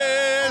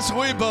Yes,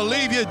 we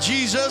believe you,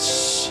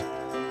 Jesus.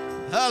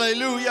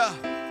 Hallelujah.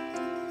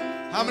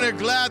 How many are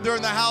glad they're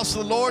in the house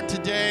of the Lord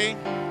today?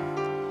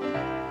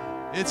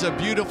 It's a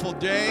beautiful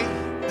day.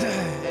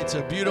 It's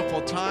a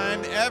beautiful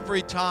time.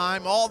 Every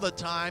time, all the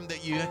time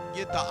that you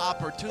get the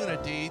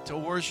opportunity to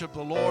worship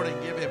the Lord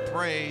and give Him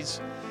praise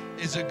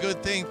is a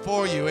good thing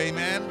for you.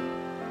 Amen.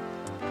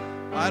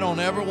 I don't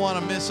ever want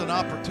to miss an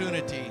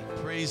opportunity.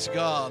 Praise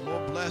God.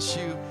 Lord bless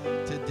you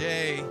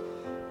today.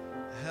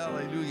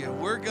 Hallelujah.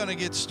 We're going to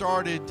get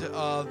started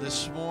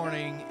this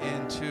morning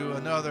into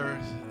another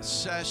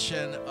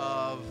session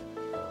of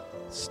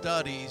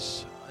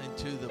studies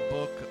into the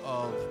book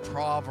of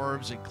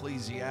Proverbs,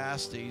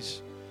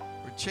 Ecclesiastes.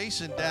 We're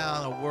chasing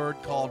down a word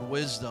called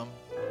wisdom.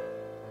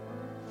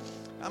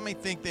 How many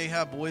think they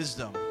have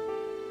wisdom?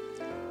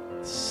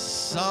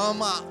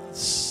 Some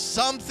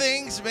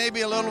things,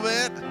 maybe a little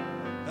bit.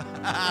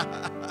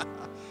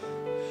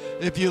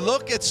 If you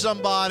look at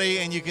somebody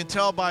and you can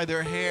tell by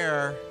their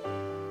hair,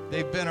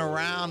 they've been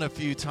around a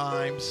few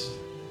times.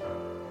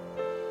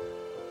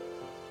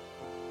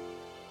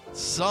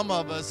 Some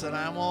of us, and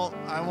I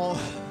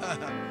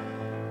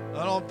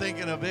don't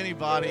thinking of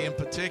anybody in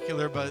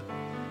particular, but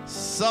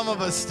some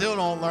of us still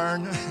don't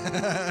learn.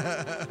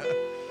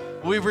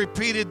 We've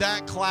repeated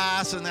that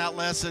class and that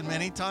lesson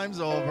many times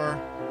over.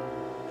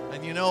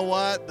 And you know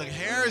what? The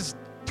hair is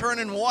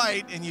turning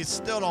white and you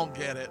still don't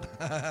get it.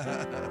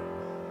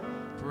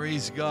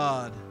 Praise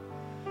God.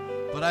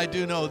 But I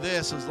do know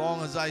this, as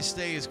long as I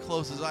stay as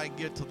close as I can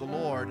get to the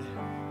Lord,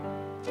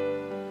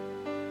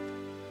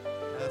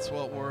 that's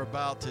what we're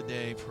about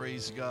today.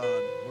 Praise God.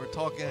 We're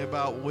talking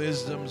about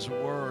wisdom's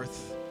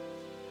worth.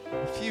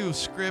 A few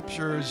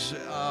scriptures.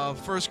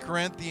 1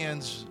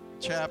 Corinthians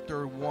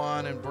chapter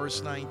 1 and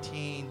verse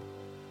 19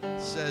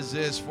 says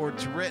this, "For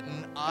it's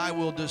written, I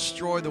will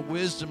destroy the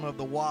wisdom of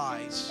the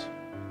wise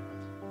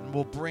and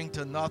will bring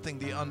to nothing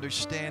the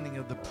understanding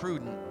of the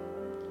prudent.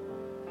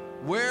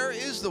 Where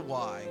is the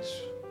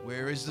wise?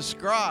 Where is the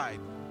scribe?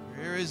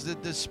 Where is the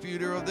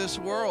disputer of this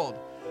world?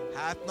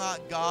 Hath not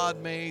God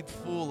made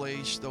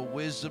foolish the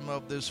wisdom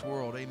of this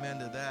world?" Amen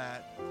to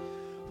that.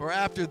 "For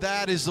after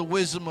that is the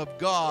wisdom of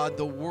God.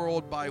 The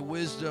world by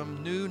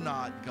wisdom knew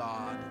not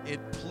God. It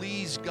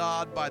pleased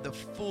God by the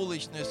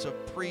foolishness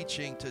of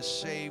preaching to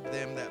save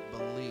them that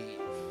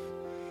believe."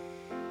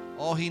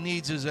 All he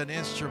needs is an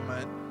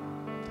instrument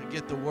to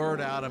get the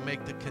word out and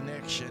make the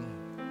connection.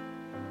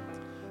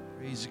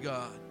 Praise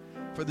God.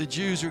 "For the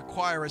Jews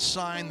require a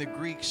sign, the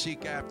Greeks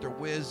seek after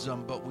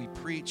wisdom, but we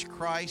preach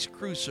Christ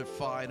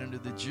crucified unto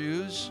the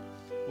Jews,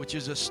 which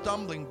is a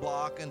stumbling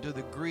block, unto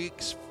the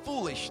Greeks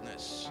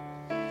foolishness.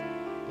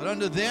 But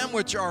unto them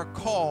which are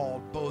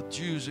called, both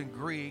Jews and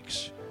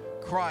Greeks,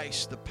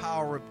 Christ, the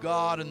power of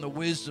God and the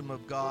wisdom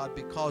of God,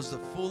 because the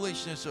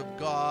foolishness of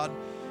God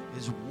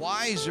is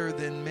wiser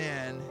than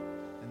men,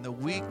 and the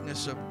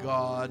weakness of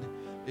God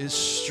is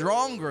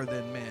stronger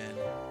than men."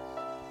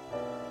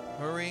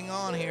 Hurrying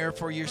on here,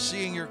 "For you're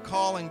seeing your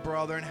calling,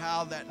 brethren,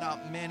 how that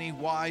not many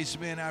wise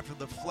men after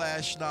the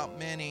flesh, not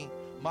many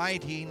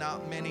mighty,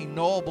 not many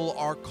noble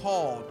are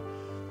called.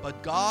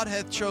 But God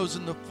hath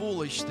chosen the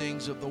foolish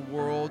things of the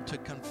world to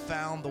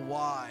confound the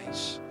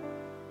wise.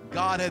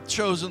 God hath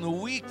chosen the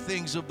weak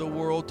things of the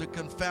world to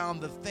confound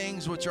the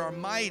things which are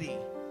mighty."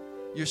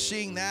 You're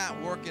seeing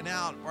that working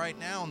out right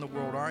now in the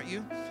world, aren't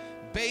you?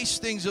 "Base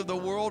things of the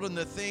world and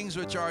the things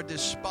which are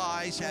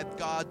despised hath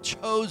God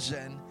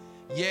chosen,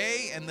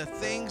 yea, and the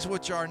things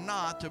which are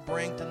not, to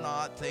bring to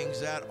naught things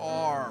that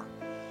are,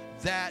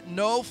 that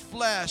no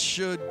flesh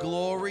should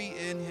glory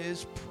in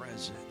his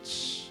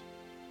presence."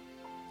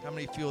 How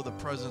many feel the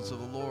presence of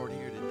the Lord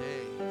here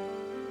today?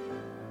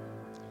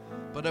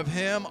 "But of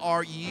him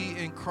are ye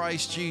in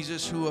Christ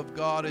Jesus, who of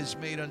God is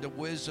made unto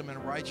wisdom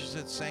and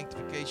righteousness,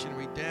 sanctification, and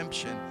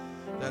redemption,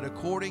 that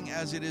according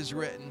as it is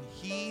written,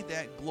 he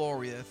that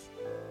glorieth,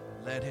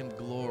 let him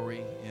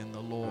glory in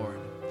the Lord."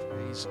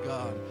 Praise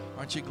God.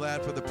 Aren't you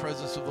glad for the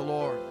presence of the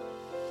Lord?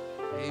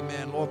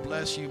 Amen. Lord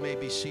bless you. You may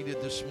be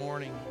seated this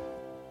morning.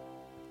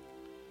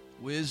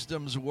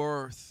 Wisdom's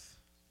worth.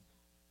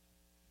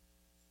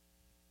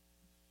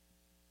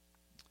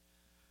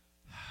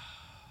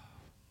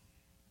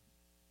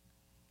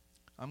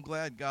 I'm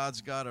glad God's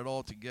got it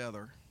all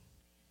together.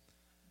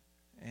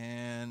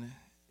 And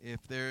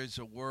if there's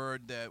a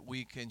word that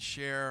we can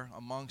share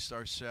amongst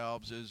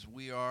ourselves, is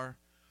we are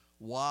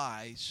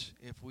wise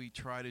if we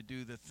try to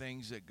do the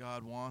things that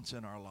God wants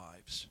in our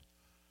lives.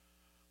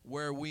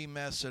 Where we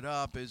mess it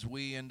up is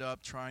we end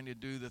up trying to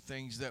do the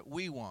things that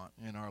we want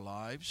in our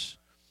lives,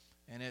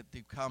 and it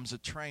becomes a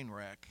train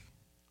wreck.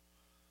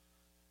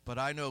 But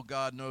I know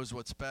God knows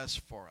what's best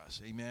for us.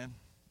 Amen.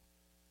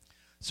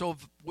 So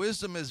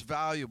wisdom is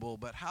valuable,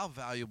 but how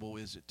valuable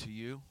is it to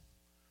you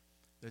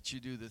that you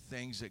do the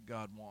things that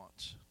God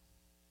wants?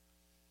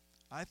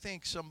 I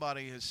think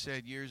somebody has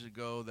said years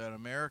ago that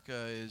America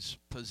is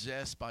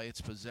possessed by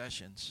its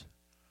possessions.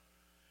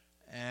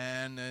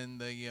 And in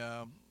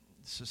the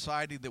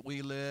society that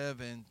we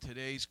live in,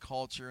 today's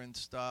culture and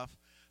stuff,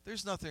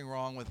 there's nothing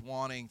wrong with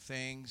wanting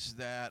things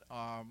that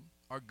are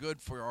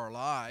good for our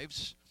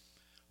lives.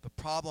 The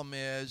problem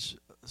is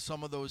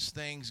some of those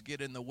things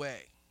get in the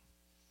way.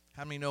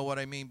 How many know what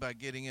I mean by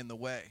getting in the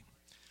way?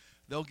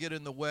 They'll get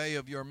in the way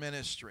of your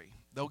ministry.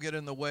 They'll get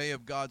in the way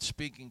of God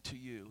speaking to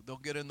you. They'll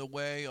get in the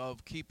way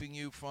of keeping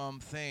you from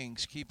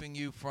things, keeping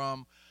you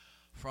from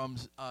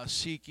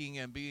seeking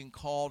and being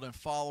called and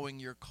following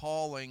your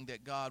calling,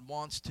 that God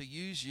wants to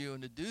use you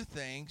and to do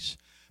things.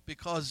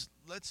 Because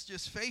let's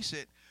just face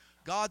it,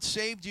 God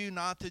saved you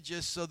not to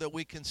just so that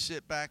we can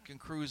sit back and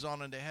cruise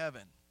on into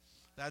heaven.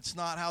 That's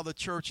not how the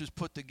church is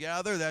put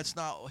together. That's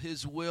not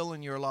His will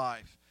in your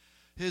life.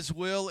 His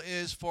will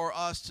is for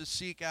us to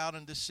seek out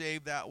and to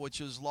save that which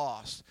is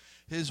lost.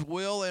 His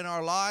will in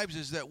our lives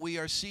is that we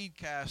are seed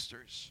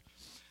casters.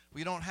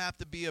 We don't have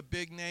to be a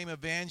big name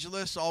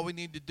evangelist. All we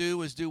need to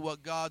do is do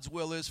what God's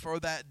will is for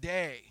that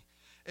day.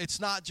 It's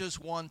not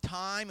just one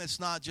time. It's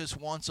not just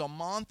once a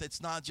month.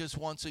 It's not just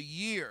once a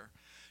year.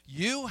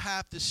 You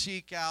have to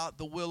seek out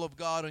the will of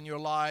God in your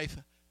life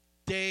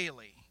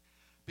daily,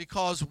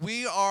 because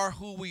we are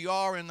who we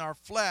are in our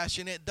flesh,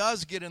 and it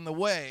does get in the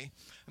way.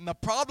 And the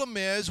problem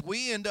is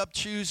we end up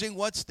choosing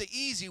what's the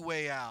easy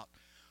way out.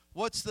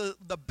 What's the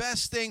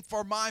best thing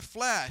for my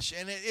flesh?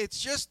 And it's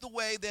just the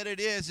way that it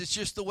is. It's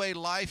just the way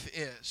life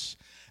is.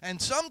 And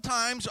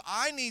sometimes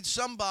I need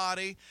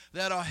somebody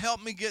that'll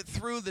help me get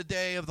through the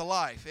day of the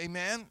life.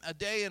 Amen? A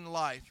day in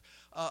life.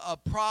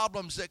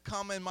 Problems that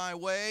come in my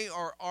way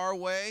or our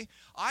way.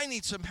 I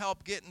need some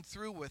help getting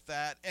through with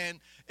that.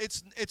 And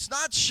it's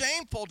not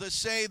shameful to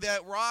say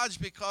that, Raj,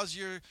 because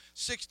you're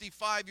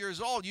 65 years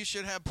old, you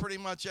should have pretty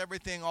much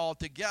everything all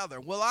together.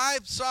 Well,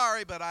 I'm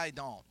sorry, but I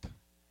don't.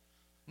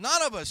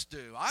 None of us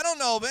do. I don't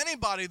know of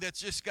anybody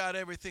that's just got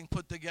everything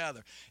put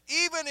together.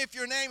 Even if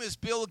your name is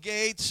Bill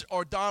Gates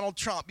or Donald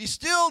Trump, you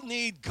still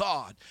need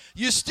God.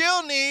 You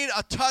still need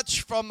a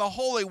touch from the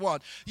Holy One.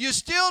 You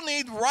still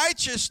need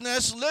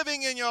righteousness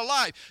living in your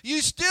life.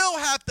 You still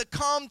have to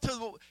come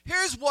to,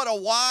 here's what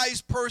a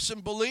wise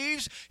person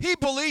believes. He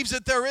believes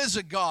that there is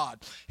a God.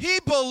 He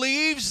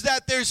believes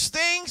that there's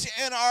things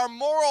in our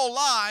moral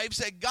lives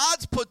that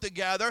God's put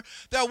together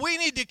that we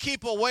need to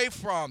keep away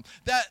from.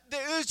 That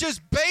there's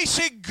just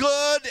basic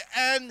good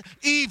and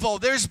evil.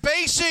 There's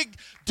basic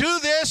do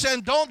this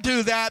and don't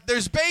do that.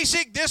 There's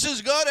basic this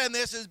is good and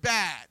this is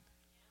bad.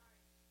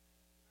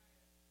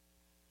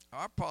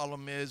 Our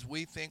problem is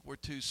we think we're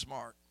too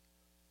smart.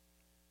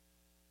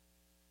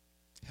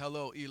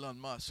 Hello, Elon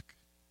Musk.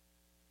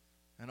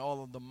 And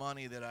all of the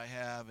money that I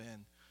have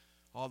and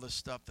all the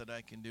stuff that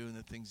I can do and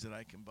the things that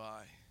I can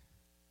buy.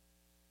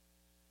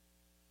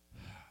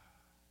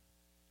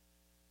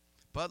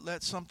 But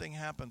let something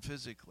happen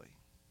physically.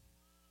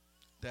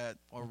 That,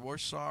 or we're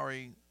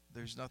sorry,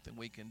 there's nothing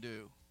we can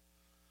do.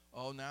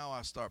 Oh, now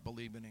I start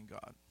believing in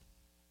God.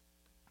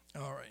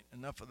 All right,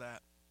 enough of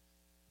that.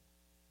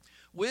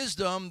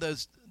 Wisdom,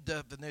 the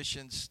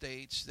definition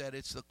states that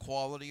it's the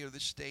quality or the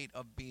state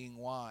of being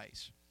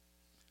wise.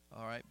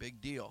 All right,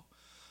 big deal.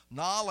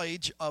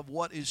 Knowledge of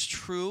what is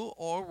true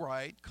or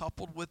right,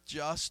 coupled with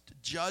just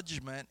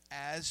judgment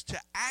as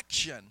to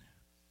action,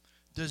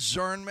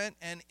 discernment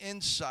and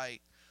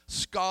insight.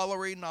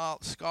 Scholarly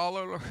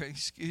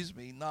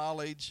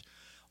knowledge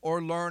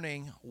or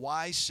learning,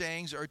 wise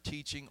sayings or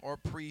teaching or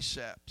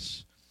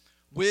precepts.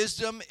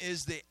 Wisdom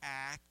is the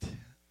act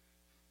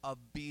of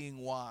being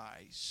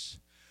wise.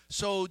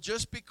 So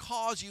just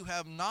because you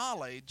have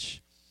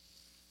knowledge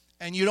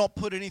and you don't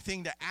put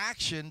anything to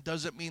action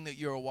doesn't mean that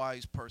you're a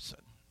wise person.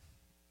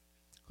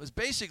 Because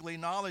basically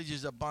knowledge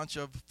is a bunch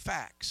of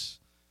facts.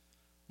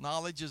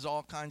 Knowledge is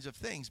all kinds of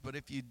things. But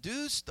if you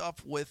do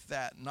stuff with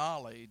that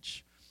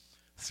knowledge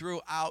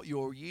throughout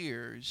your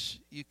years,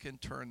 you can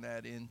turn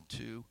that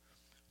into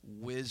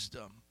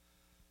wisdom.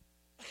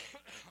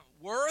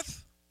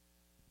 Worth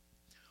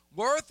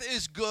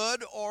is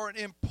good or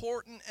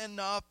important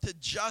enough to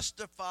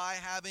justify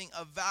having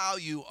a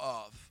value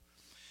of.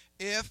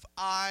 If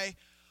I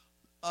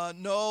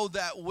know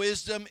that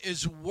wisdom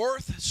is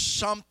worth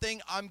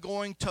something, I'm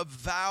going to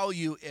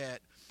value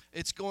it.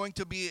 It's going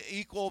to be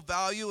equal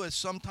value as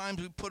sometimes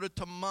we put it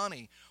to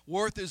money.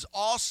 Worth is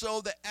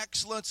also the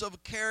excellence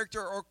of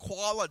character or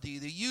quality,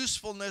 the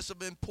usefulness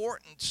of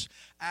importance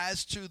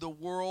as to the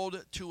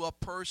world, to a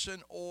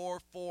person, or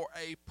for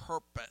a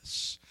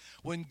purpose.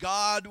 When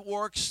God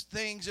works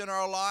things in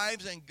our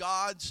lives and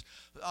God's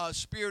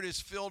Spirit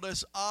has filled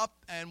us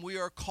up and we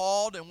are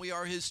called and we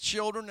are His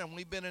children and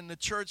we've been in the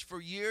church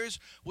for years,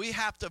 we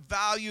have to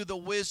value the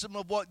wisdom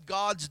of what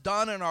God's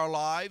done in our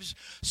lives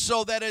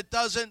so that it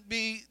doesn't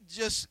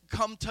just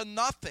come to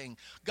nothing.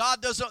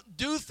 God doesn't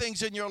do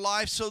things in your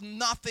life so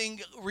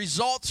nothing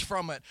results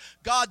from it.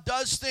 God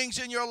does things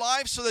in your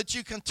life so that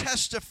you can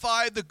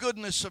testify the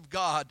goodness of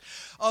God.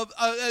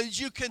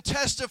 You can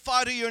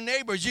testify to your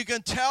neighbors. You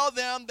can tell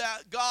them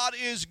that God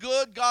is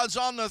good, God's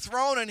on the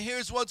throne, and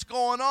here's what's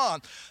going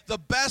on. The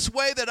best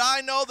way that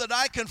I know that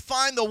I can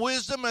find the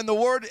wisdom and the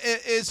word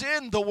is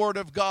in the Word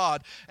of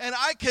God. And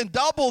I can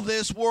double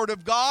this Word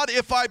of God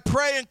if I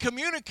pray and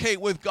communicate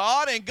with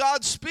God, and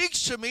God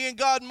speaks to me, and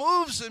God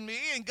moves in me,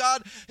 and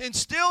God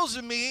instills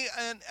in me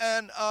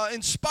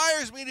and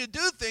inspires me to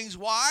do things.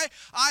 Why?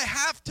 I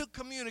have to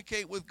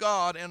communicate with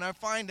God, and I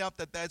find out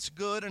that that's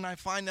good, and I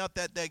find out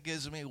that that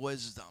gives me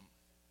wisdom.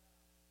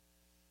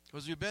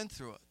 Because we've been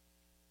through it.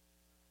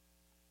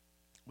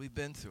 We've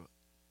been through it.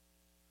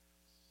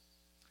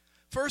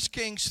 1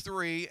 Kings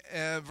 3,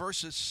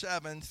 verses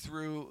 7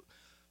 through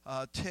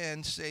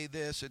 10 say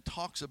this. It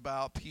talks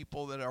about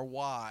people that are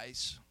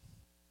wise.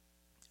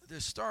 To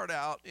start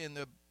out in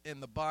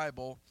the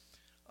Bible,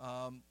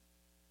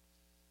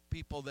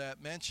 people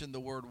that mention the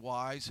word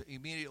wise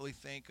immediately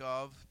think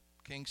of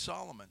King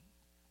Solomon,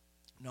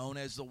 known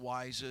as the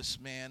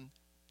wisest man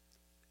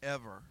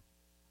ever.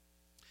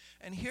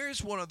 And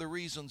here's one of the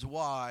reasons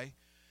why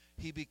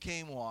he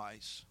became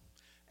wise.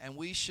 And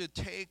we should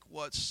take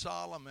what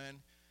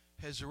Solomon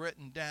has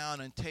written down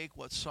and take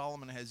what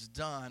Solomon has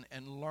done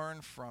and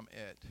learn from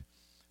it.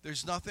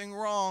 There's nothing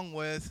wrong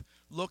with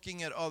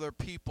looking at other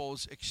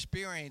people's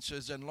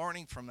experiences and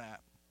learning from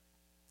that.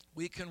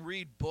 We can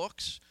read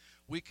books.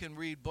 We can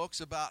read books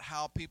about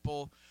how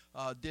people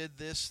did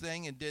this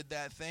thing and did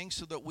that thing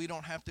so that we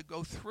don't have to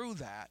go through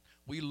that.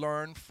 We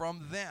learn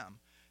from them.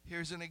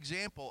 Here's an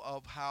example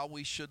of how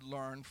we should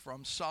learn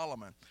from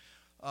Solomon.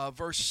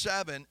 Verse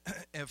 7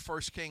 of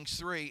 1 Kings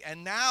 3,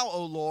 "And now,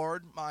 O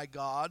Lord, my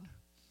God,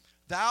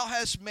 Thou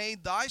hast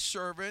made thy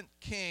servant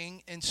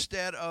king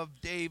instead of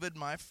David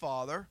my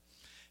father,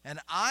 and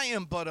I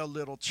am but a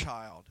little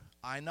child.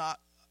 I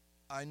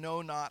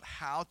know not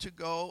how to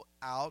go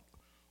out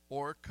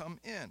or come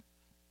in.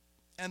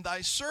 And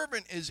thy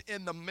servant is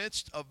in the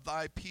midst of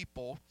thy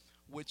people,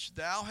 which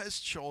thou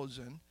hast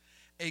chosen,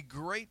 a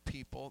great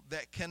people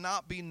that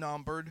cannot be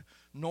numbered,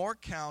 nor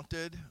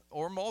counted,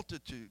 or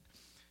multitude.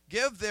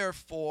 Give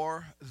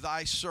therefore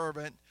thy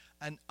servant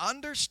an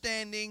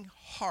understanding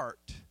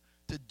heart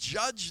to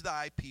judge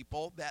thy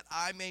people, that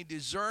I may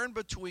discern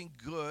between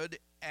good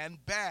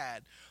and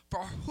bad.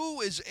 For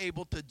who is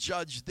able to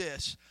judge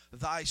this,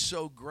 thy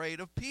so great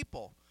of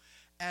people?"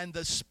 And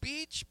the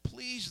speech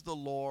pleased the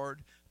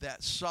Lord,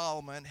 that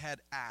Solomon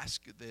had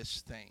asked this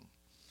thing.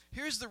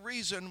 Here's the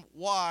reason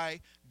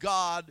why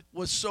God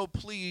was so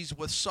pleased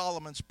with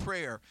Solomon's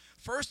prayer.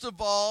 First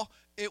of all,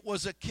 it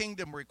was a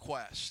kingdom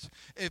request.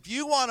 If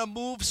you want to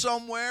move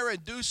somewhere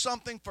and do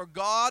something for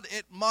God,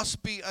 it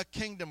must be a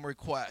kingdom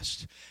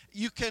request.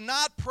 You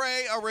cannot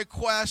pray a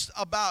request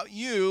about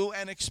you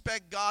and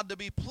expect God to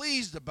be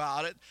pleased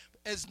about it.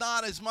 It's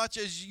not as much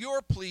as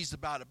you're pleased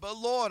about it. But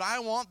Lord, I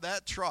want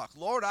that truck.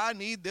 Lord, I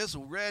need this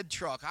red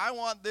truck. I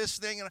want this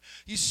thing.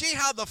 You see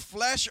how the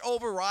flesh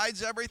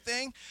overrides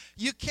everything?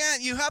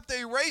 You have to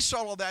erase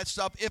all of that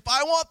stuff. If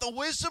I want the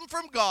wisdom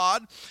from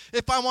God,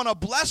 if I want a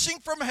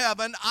blessing from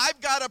heaven, I've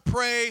got to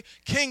pray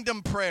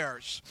kingdom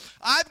prayers.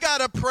 I've got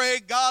to pray,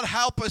 God,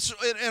 help us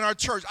in our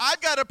church.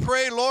 I've got to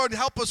pray, Lord,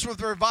 help us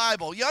with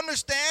revival. You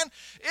understand?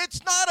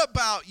 It's not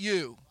about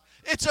you.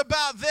 It's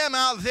about them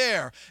out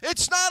there.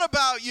 It's not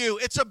about you.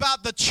 It's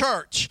about the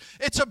church.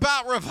 It's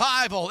about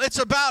revival. It's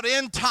about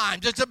end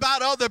times. It's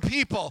about other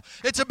people.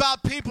 It's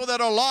about people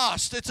that are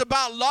lost. It's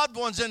about loved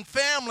ones and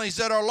families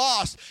that are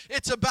lost.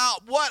 It's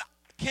about what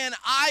can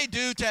I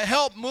do to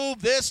help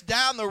move this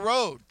down the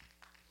road.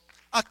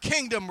 A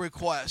kingdom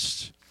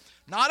request,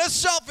 not a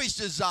selfish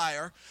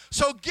desire.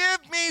 So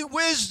give me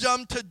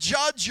wisdom to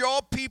judge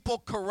your people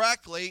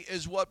correctly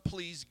is what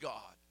pleased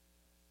God.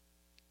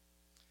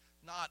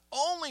 Not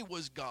only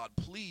was God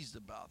pleased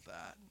about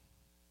that,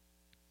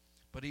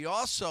 but he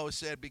also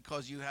said,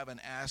 because you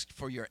haven't asked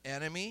for your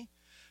enemy,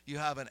 you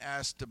haven't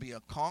asked to be a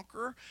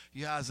conqueror,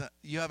 you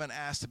haven't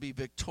asked to be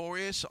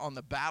victorious on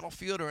the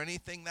battlefield or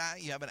anything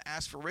that, you haven't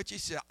asked for riches.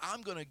 He said,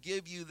 I'm going to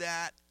give you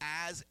that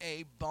as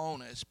a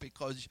bonus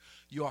because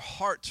your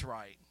heart's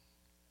right.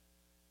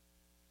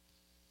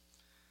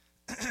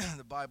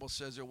 The Bible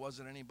says there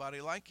wasn't anybody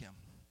like him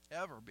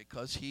ever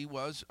because he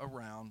was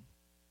around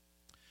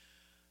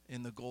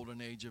in the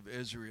golden age of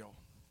Israel.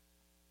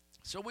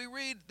 So we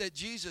read that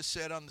Jesus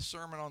said on the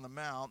Sermon on the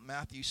Mount,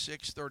 Matthew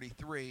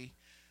 6:33,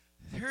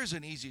 here's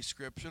an easy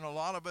scripture, and a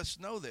lot of us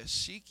know this.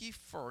 Seek ye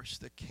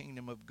first the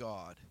kingdom of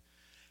God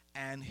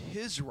and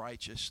his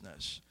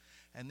righteousness,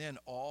 and then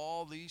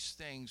all these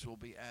things will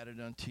be added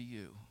unto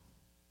you.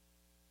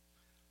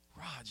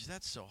 Raj,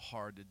 that's so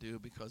hard to do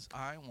because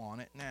I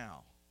want it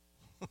now.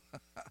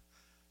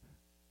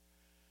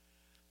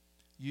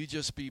 You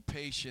just be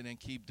patient and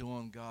keep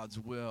doing God's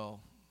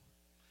will.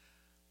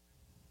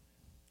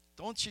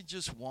 Don't you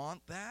just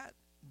want that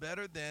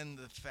better than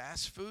the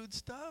fast food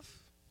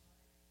stuff?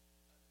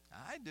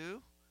 I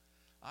do.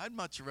 I'd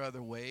much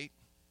rather wait.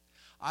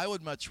 I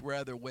would much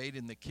rather wait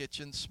in the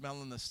kitchen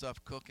smelling the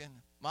stuff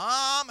cooking.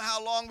 Mom,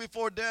 how long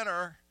before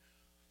dinner?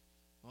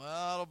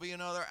 Well, it'll be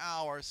another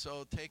hour,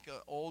 so take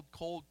an old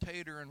cold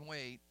tater and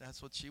wait.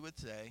 That's what she would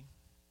say.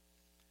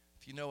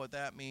 If you know what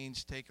that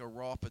means, take a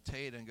raw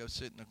potato and go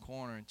sit in the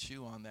corner and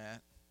chew on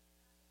that.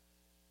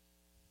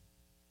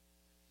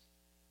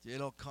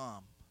 It'll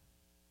come.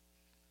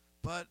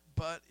 But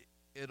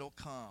it'll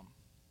come.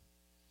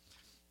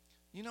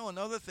 You know,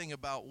 another thing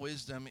about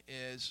wisdom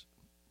is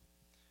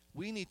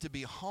we need to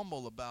be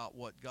humble about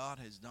what God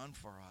has done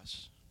for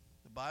us.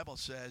 The Bible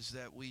says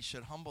that we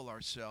should humble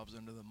ourselves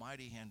under the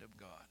mighty hand of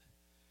God.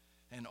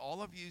 And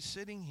all of you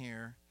sitting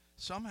here,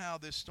 somehow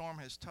this storm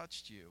has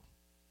touched you.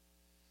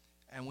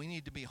 And we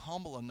need to be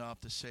humble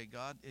enough to say,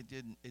 God, it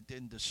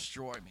didn't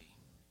destroy me.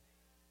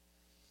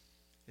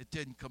 It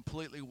didn't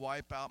completely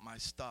wipe out my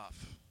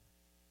stuff.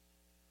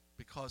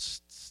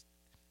 Because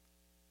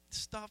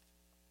stuff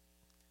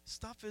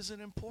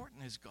isn't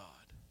important as God.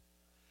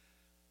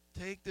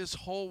 Take this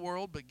whole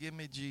world, but give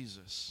me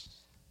Jesus.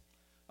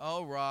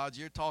 Oh, Rod,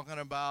 you're talking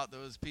about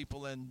those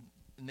people in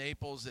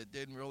Naples that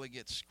didn't really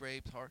get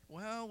scraped hard.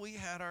 Well, we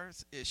had our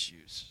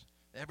issues.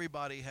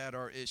 Everybody had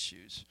our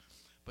issues.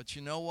 But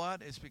you know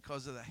what? It's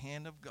because of the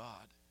hand of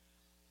God.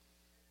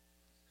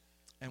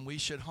 And we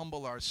should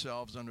humble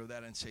ourselves under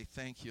that and say,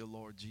 thank you,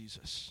 Lord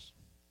Jesus.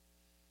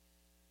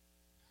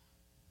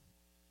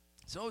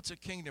 So it's a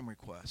kingdom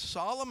request.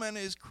 Solomon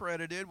is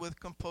credited with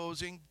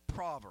composing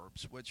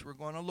Proverbs, which we're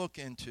going to look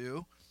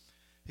into.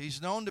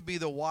 He's known to be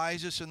the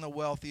wisest and the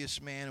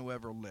wealthiest man who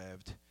ever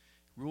lived.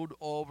 Ruled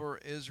over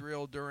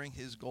Israel during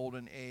his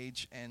golden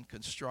age and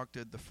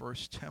constructed the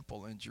first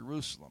temple in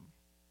Jerusalem.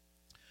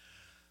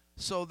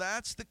 So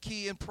that's the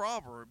key in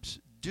Proverbs.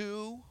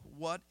 Do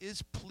what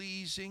is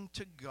pleasing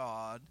to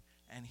God,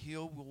 and He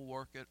will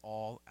work it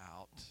all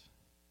out.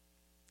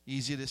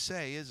 Easy to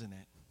say, isn't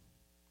it?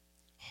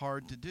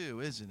 Hard to do,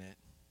 isn't it?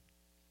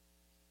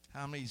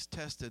 How many's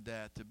tested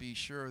that to be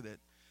sure that,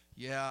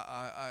 yeah,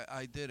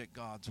 I did it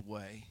God's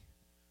way?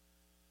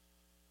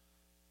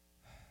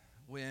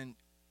 When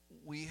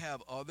we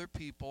have other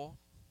people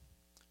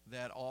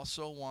that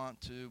also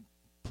want to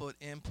put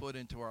input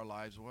into our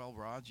lives. Well,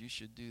 Rod, you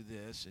should do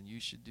this and you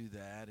should do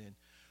that, and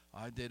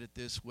I did it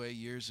this way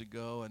years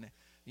ago. And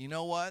you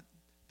know what?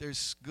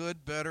 There's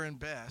good, better, and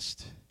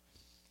best.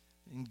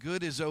 And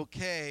good is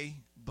okay,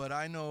 but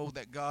I know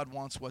that God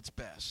wants what's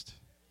best.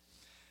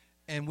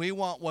 And we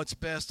want what's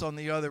best on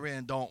the other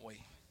end, don't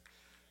we?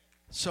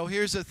 So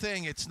here's the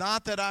thing. It's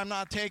not that I'm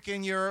not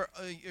taking your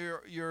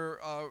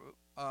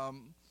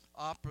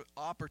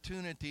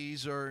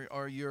opportunities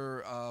or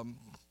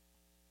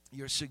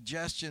your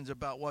suggestions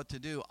about what to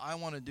do. I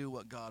want to do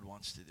what God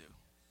wants to do.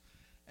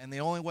 And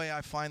the only way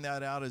I find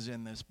that out is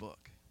in this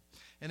book.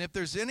 And if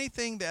there's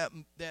anything that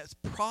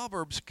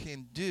Proverbs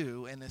can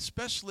do, and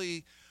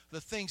especially the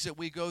things that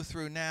we go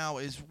through now,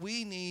 is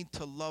we need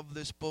to love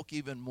this book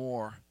even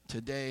more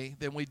today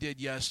than we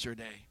did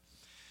yesterday.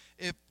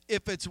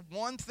 If it's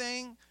one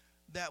thing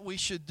that we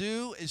should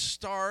do is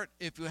start,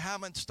 if you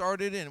haven't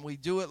started and we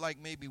do it like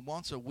maybe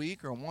once a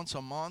week or once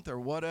a month or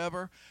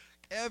whatever,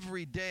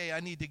 every day I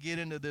need to get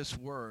into this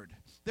word.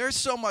 There's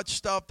so much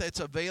stuff that's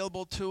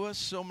available to us,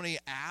 so many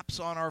apps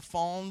on our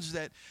phones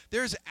that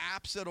there's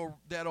apps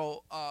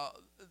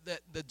that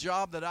the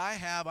job that I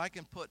have, I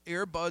can put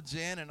earbuds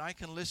in and I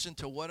can listen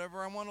to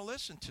whatever I want to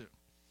listen to.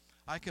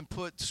 I can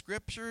put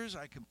scriptures,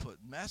 I can put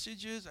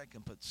messages, I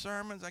can put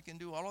sermons, I can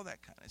do all of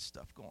that kind of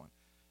stuff going.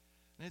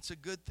 And it's a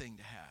good thing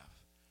to have.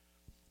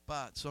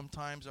 But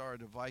sometimes our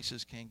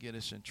devices can get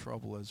us in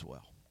trouble as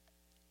well.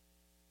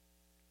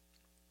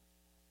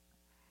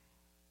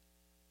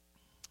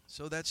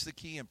 So that's the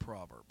key in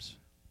Proverbs.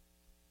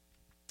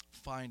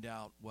 Find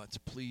out what's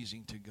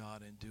pleasing to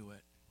God and do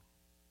it.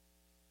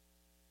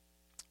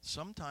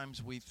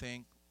 Sometimes we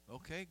think,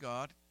 okay,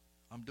 God,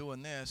 I'm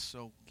doing this,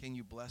 so can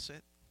you bless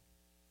it?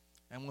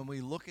 And when we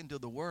look into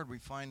the Word, we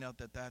find out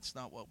that that's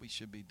not what we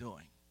should be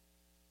doing.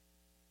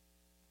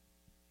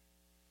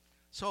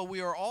 So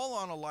we are all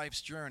on a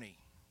life's journey.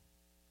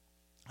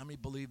 How many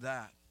believe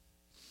that?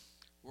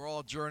 We're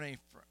all journeying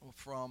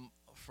from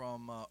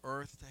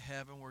earth to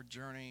heaven. We're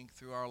journeying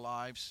through our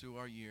lives, through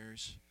our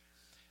years.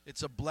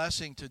 It's a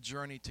blessing to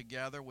journey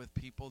together with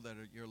people that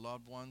are your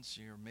loved ones,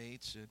 your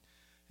mates.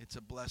 It's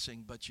a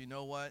blessing. But you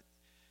know what?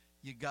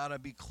 You got to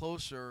be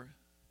closer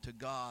to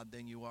God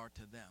than you are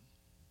to them.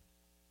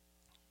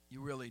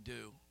 You really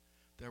do.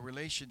 The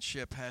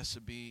relationship has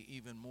to be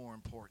even more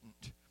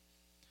important.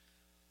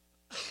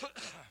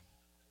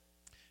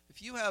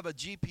 If you have a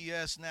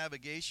GPS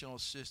navigational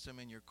system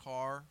in your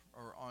car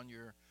or on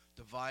your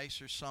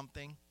device or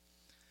something,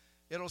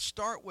 it'll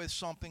start with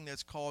something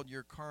that's called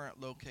your current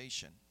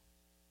location.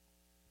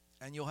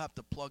 And you'll have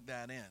to plug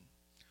that in.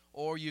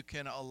 Or you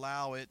can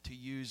allow it to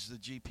use the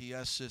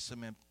GPS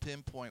system and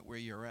pinpoint where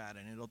you're at,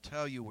 and it'll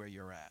tell you where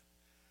you're at.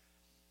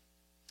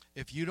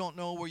 If you don't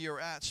know where you're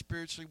at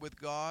spiritually with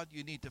God,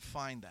 you need to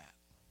find that.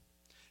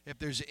 If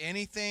there's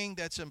anything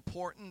that's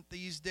important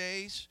these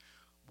days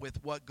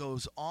with what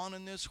goes on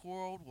in this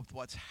world, with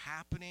what's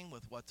happening,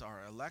 with what's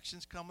our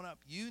elections coming up,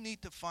 you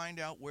need to find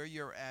out where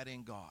you're at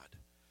in God.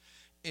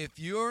 If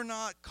you're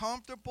not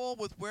comfortable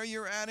with where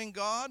you're at in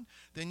God,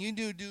 then you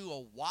need to do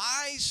a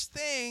wise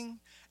thing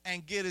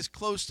and get as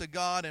close to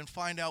God and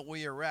find out where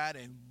you're at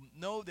and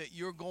know that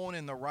you're going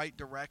in the right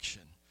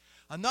direction.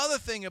 Another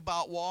thing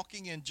about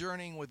walking and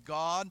journeying with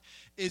God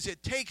is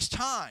it takes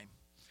time.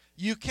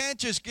 You can't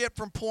just get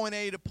from point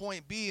A to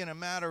point B in a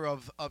matter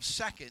of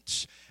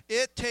seconds.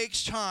 It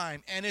takes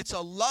time, and it's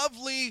a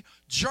lovely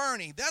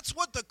journey. That's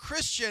what the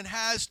Christian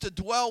has to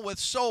dwell with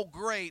so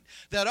great,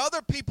 that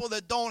other people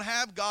that don't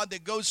have God,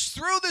 that goes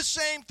through the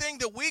same thing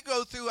that we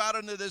go through out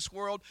into this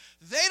world,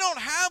 they don't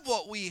have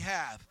what we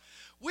have.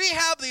 We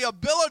have the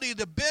ability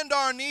to bend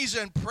our knees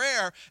in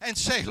prayer and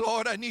say,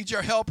 Lord, I need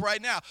your help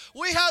right now.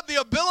 We have the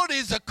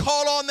ability to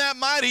call on that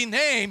mighty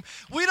name.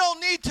 We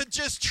don't need to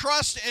just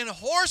trust in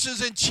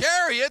horses and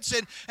chariots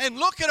and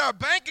look at our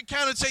bank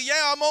account and say,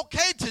 yeah, I'm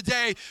okay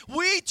today.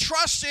 We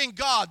trust in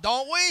God,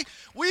 don't we?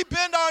 We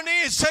bend our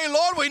knees and say,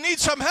 Lord, we need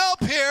some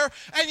help here.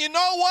 And you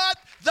know what?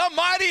 The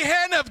mighty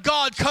hand of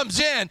God comes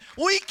in.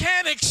 We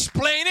can't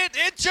explain it.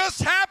 It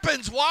just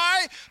happens.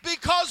 Why?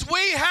 Because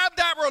we have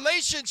that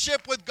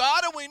relationship with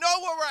God, and we know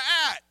where we're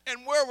at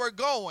and where we're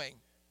going.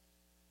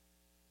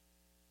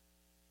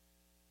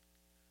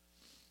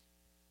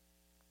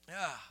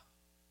 Yeah.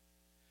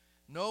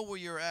 Know where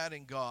you're at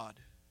in God.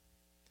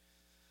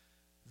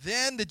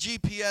 Then the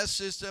GPS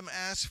system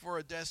asks for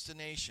a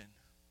destination.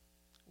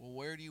 Well,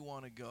 where do you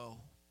want to go?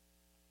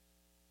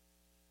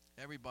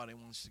 Everybody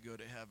wants to go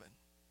to heaven.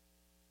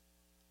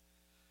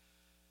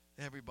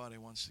 Everybody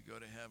wants to go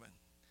to heaven.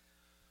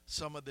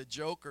 Some of the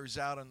jokers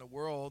out in the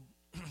world,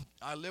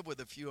 I live with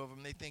a few of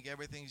them, they think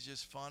everything's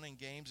just fun and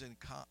games and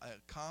a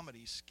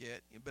comedy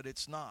skit, but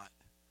it's not.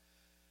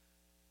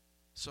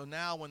 So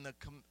now when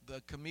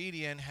the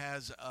comedian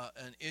has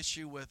an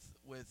issue with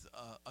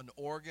an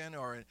organ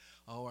or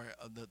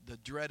the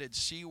dreaded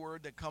C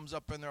word that comes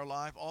up in their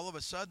life, all of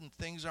a sudden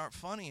things aren't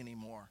funny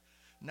anymore.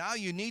 Now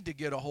you need to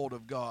get a hold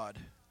of God.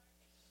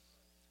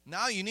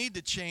 Now you need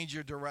to change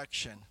your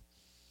direction.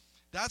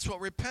 That's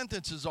what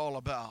repentance is all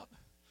about.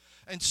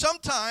 And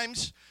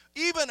sometimes,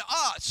 even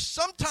us,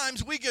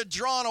 sometimes we get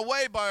drawn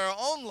away by our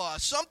own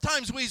lust.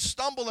 Sometimes we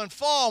stumble and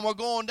fall and we're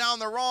going down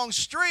the wrong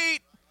street.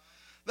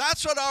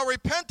 That's what our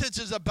repentance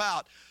is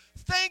about.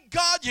 Thank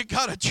God you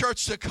got a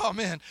church to come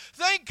in.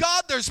 Thank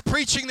God there's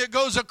preaching that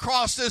goes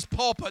across this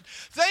pulpit.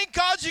 Thank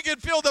God you can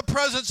feel the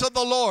presence of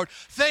the Lord.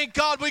 Thank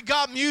God we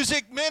got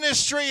music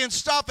ministry and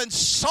stuff and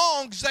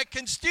songs that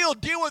can still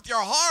deal with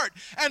your heart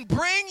and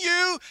bring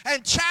you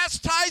and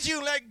chastise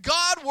you. Let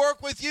God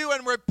work with you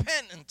in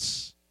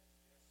repentance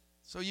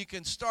so you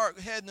can start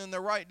heading in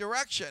the right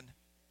direction.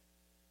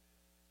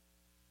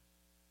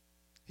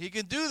 He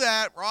can do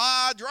that.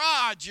 Rod,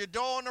 you're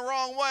going the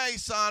wrong way,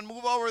 son.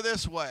 Move over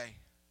this way.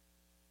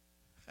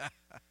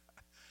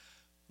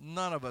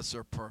 None of us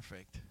are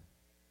perfect.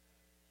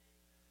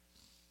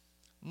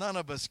 None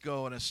of us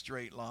go in a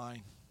straight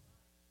line.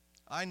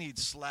 I need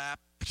slap.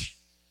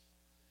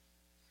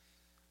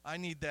 I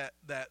need that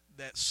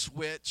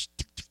switch.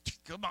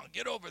 Come on,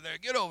 get over there,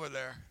 get over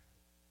there.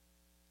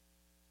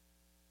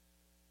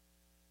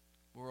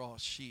 We're all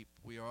sheep,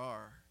 we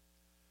are.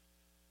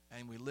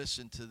 And we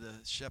listen to the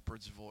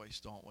shepherd's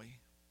voice, don't we?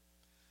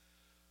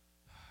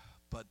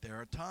 But there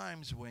are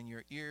times when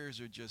your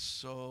ears are just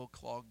so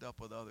clogged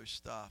up with other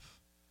stuff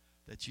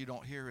that you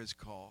don't hear his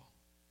call.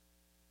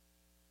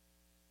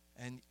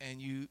 And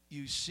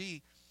you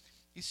see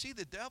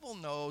the devil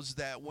knows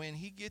that when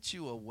he gets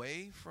you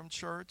away from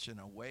church and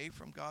away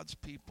from God's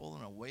people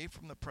and away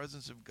from the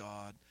presence of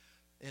God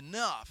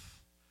enough,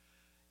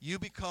 you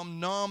become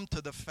numb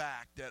to the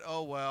fact that,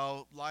 oh,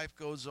 well, life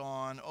goes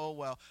on. Oh,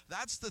 well.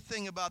 That's the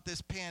thing about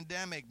this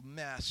pandemic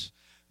mess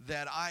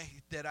that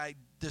I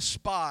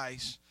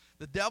despise.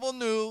 The devil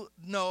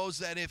knows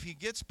that if he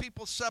gets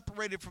people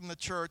separated from the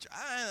church,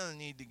 I don't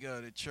need to go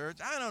to church.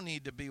 I don't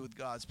need to be with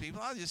God's people.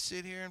 I'll just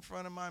sit here in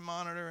front of my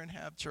monitor and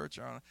have church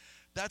on.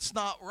 That's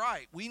not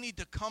right. We need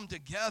to come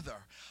together.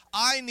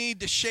 I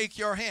need to shake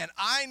your hand.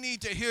 I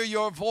need to hear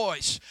your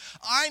voice.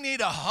 I need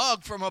a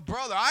hug from a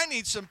brother. I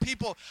need some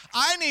people.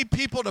 I need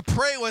people to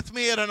pray with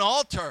me at an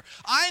altar.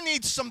 I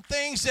need some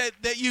things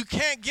that you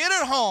can't get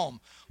at home.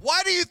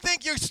 Why do you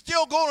think you're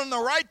still going in the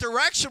right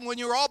direction when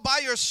you're all by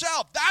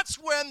yourself? That's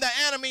when the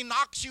enemy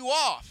knocks you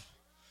off.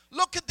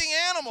 Look at the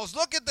animals.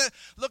 Look at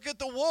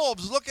the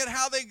wolves. Look at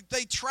how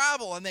they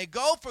travel, and they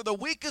go for the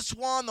weakest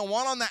one, the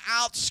one on the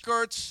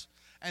outskirts,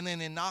 and then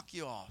they knock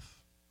you off.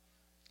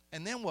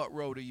 And then what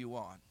road are you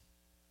on?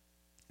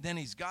 Then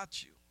he's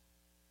got you.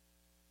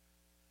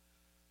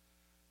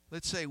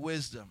 Let's say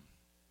wisdom.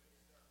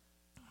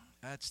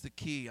 That's the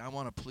key. I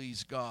want to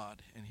please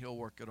God, and he'll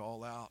work it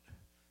all out.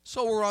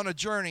 So we're on a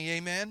journey,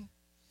 amen?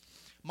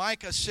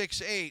 Micah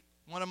 6:8,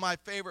 one of my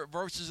favorite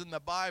verses in the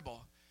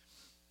Bible.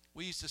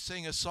 We used to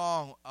sing a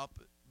song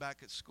back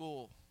at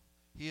school.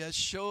 He has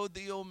showed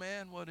thee, O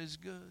man, what is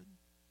good.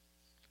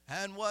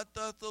 And what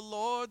doth the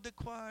Lord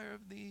require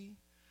of thee?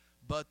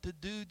 But to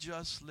do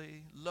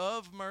justly,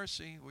 love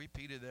mercy.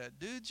 Repeated that.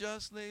 Do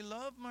justly,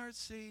 love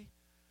mercy,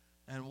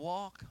 and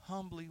walk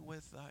humbly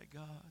with thy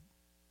God.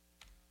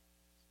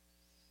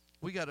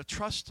 We got to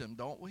trust him,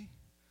 don't we?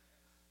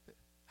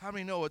 How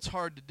many know it's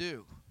hard to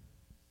do?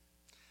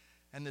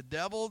 And the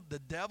devil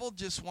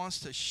just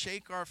wants to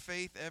shake our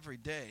faith every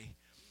day.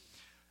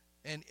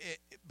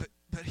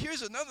 But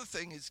here's another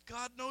thing is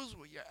God knows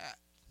where you're at.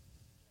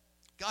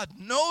 God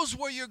knows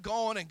where you're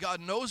going and God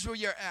knows where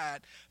you're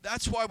at.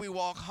 That's why we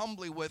walk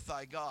humbly with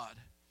thy God.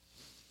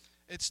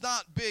 It's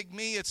not big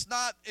me. It's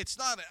not,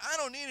 I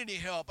don't need any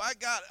help. I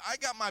got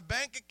my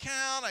bank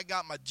account. I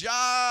got my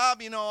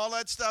job. All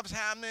that stuff's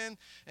happening.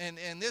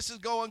 And this is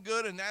going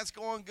good and that's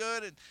going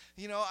good. And,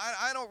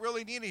 I don't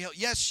really need any help.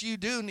 Yes, you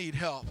do need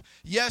help.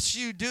 Yes,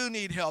 you do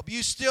need help.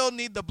 You still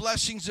need the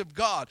blessings of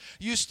God.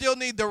 You still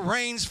need the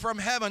rains from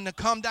heaven to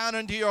come down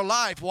into your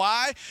life.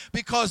 Why?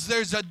 Because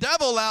there's a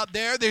devil out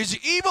there. There's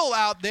evil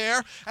out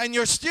there. And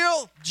you're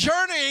still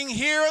journeying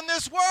here in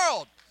this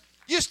world.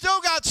 You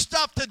still got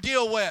stuff to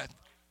deal with.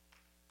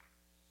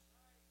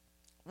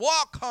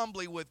 Walk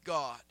humbly with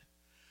God.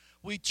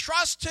 We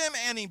trust him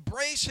and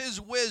embrace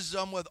his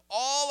wisdom with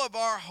all of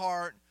our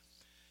heart,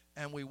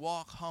 and we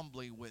walk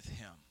humbly with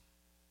him.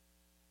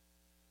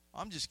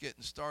 I'm just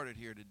getting started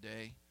here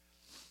today.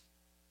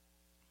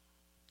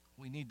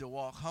 We need to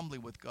walk humbly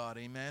with God,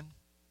 amen?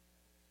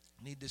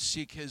 I need to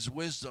seek his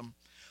wisdom.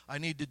 I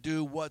need to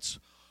do what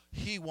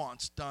he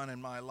wants done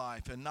in my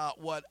life and not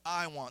what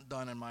I want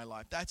done in my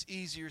life. That's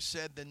easier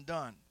said than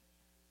done.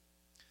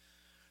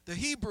 The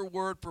Hebrew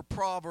word for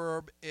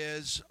proverb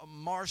is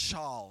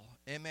marshal,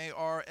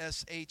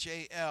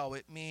 M-A-R-S-H-A-L.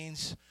 It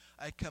means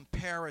a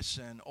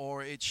comparison,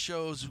 or it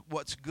shows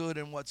what's good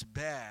and what's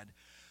bad.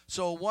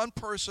 So one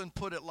person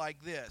put it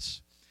like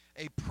this: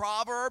 a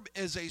proverb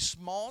is a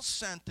small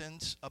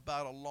sentence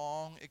about a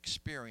long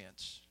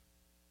experience.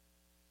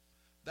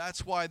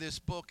 That's why this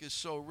book is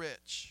so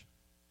rich.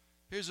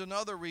 Here's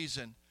another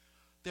reason.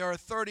 There are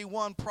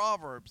 31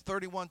 proverbs,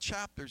 31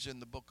 chapters in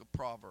the book of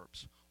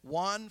Proverbs.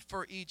 One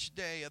for each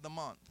day of the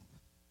month.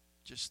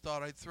 Just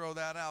thought I'd throw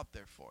that out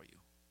there for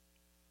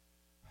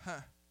you.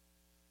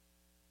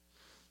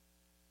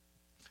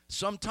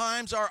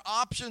 Sometimes our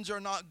options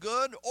are not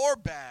good or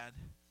bad.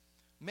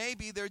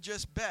 Maybe they're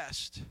just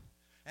best.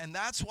 And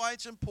that's why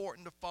it's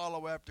important to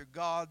follow after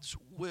God's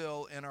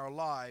will in our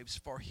lives,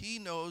 for he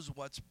knows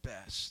what's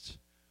best.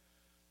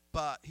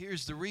 But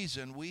here's the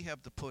reason: we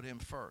have to put him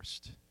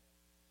first.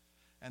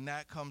 And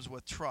that comes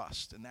with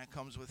trust, and that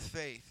comes with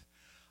faith.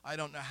 I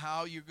don't know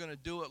how you're going to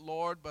do it,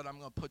 Lord, but I'm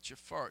going to put you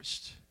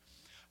first.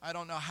 I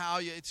don't know how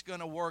it's going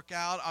to work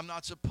out. I'm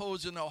not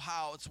supposed to know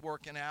how it's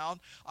working out.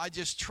 I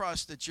just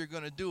trust that you're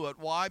going to do it.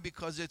 Why?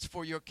 Because it's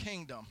for your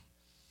kingdom.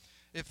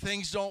 If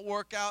things don't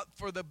work out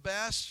for the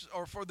best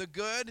or for the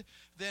good,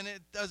 then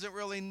it doesn't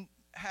really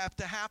have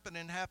to happen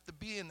and have to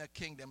be in the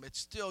kingdom. It's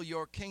still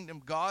your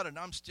kingdom, God, and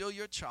I'm still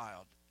your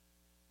child.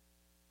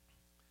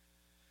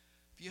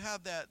 If you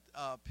have that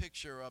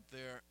picture up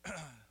there,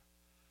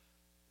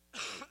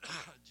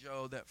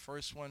 Joe, that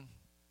first one,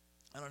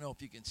 I don't know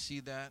if you can see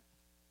that.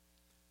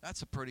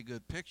 That's a pretty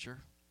good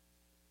picture.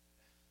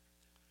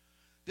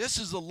 This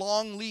is the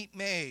Longleat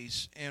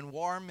Maze in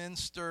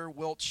Warminster,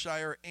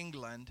 Wiltshire,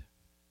 England.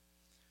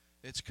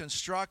 It's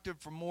constructed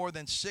for more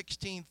than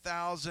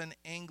 16,000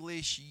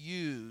 English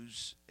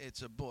ewes.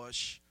 It's a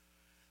bush.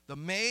 The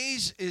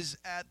maze is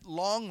at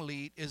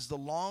Longleat is the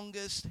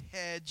longest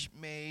hedge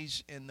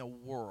maze in the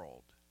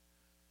world.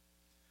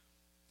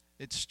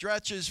 It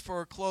stretches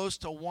for close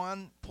to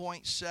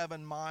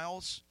 1.7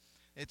 miles.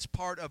 It's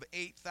part of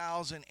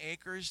 8,000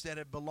 acres that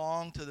have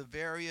belonged to the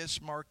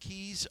various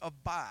marquises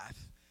of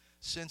Bath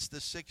since the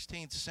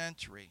 16th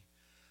century,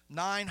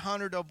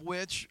 900 of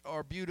which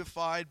are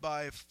beautified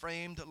by a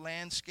famed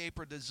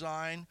landscaper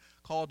design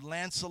called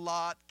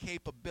Lancelot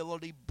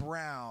Capability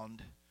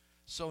Brown,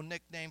 so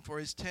nicknamed for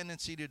his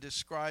tendency to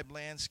describe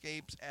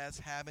landscapes as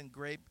having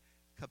great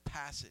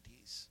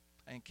capacities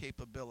and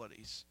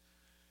capabilities.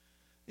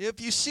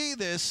 If you see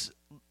this,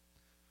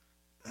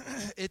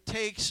 it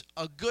takes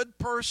a good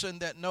person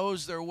that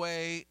knows their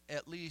way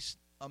at least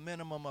a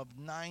minimum of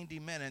 90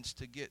 minutes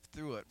to get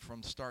through it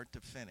from start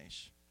to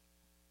finish.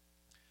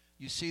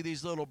 You see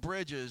these little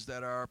bridges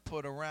that are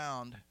put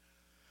around.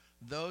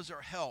 Those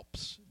are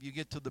helps. You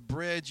get to the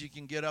bridge, you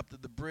can get up to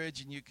the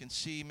bridge and you can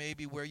see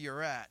maybe where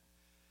you're at.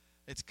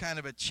 It's kind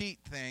of a cheat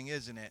thing,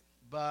 isn't it?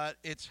 But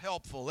it's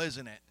helpful,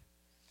 isn't it?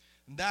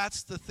 And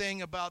that's the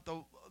thing about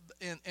the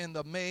in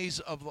the maze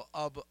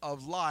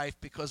of life,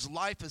 because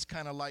life is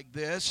kind of like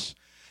this,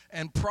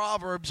 and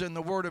Proverbs and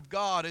the Word of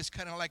God is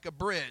kind of like a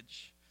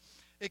bridge.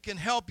 It can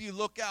help you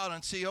look out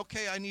and see,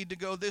 okay, I need to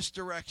go this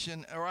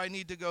direction or I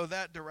need to go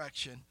that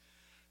direction.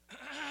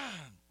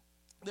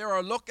 There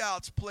are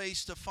lookouts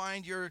placed to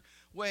find your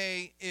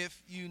way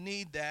if you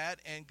need that,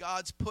 and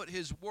God's put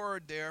his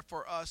word there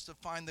for us to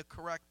find the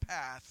correct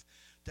path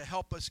to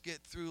help us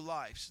get through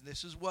life.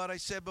 This is what I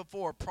said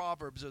before.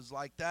 Proverbs is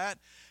like that,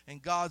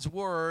 and God's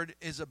word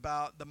is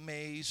about the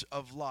maze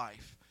of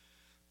life.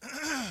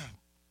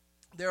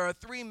 There are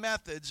 3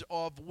 methods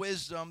of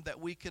wisdom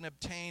that we can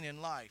obtain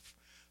in life.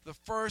 The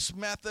first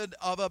method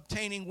of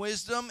obtaining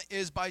wisdom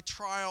is by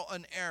trial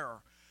and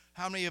error.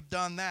 How many have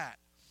done that?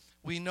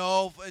 We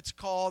know it's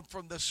called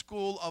from the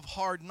school of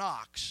hard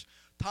knocks.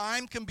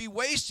 Time can be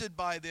wasted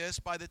by this.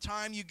 By the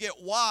time you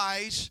get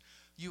wise,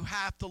 you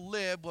have to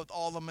live with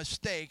all the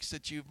mistakes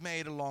that you've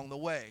made along the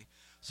way.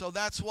 So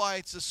that's why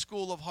it's the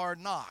school of hard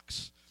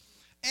knocks.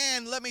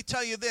 And let me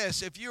tell you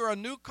this, if you're a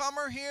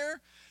newcomer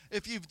here,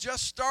 if you've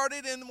just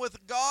started in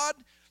with God,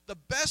 the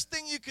best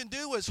thing you can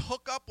do is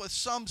hook up with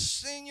some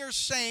senior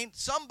saint,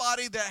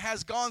 somebody that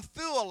has gone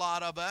through a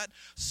lot of it,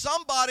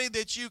 somebody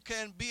that you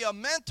can be a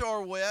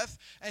mentor with,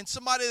 and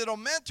somebody that will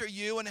mentor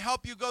you and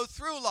help you go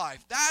through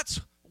life.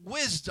 That's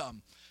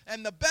wisdom.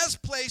 And the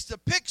best place to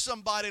pick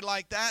somebody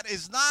like that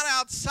is not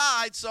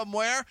outside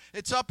somewhere.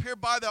 It's up here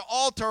by the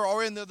altar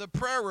or in the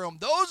prayer room.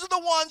 Those are the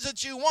ones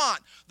that you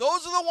want.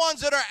 Those are the ones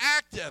that are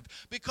active.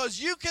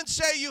 Because you can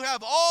say you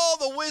have all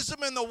the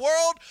wisdom in the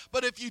world,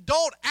 but if you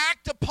don't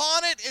act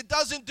upon it, it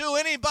doesn't do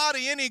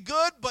anybody any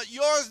good but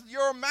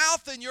your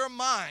mouth and your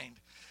mind.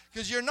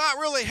 Because you're not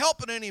really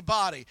helping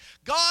anybody.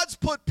 God's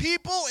put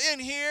people in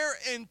here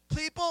and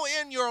people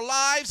in your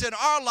lives and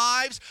our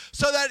lives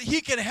so that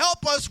he can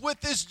help us with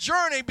this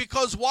journey.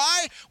 Because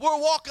why? We're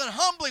walking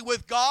humbly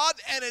with God,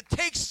 and it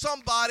takes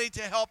somebody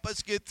to help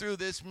us get through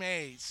this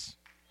maze.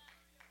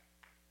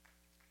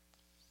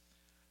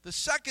 The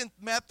second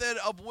method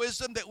of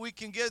wisdom that we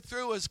can get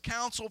through is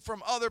counsel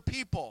from other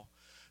people.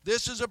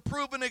 This is a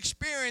proven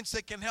experience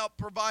that can help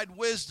provide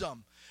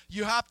wisdom.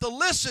 You have to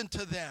listen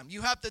to them.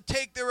 You have to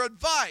take their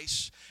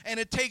advice. And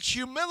it takes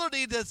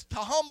humility to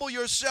humble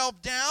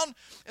yourself down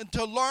and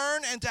to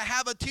learn and to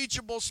have a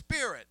teachable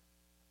spirit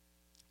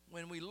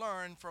when we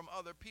learn from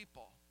other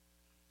people.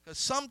 Because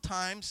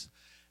sometimes,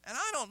 and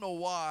I don't know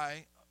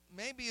why,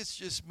 maybe it's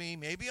just me,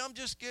 maybe I'm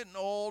just getting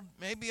old,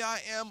 maybe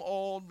I am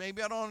old,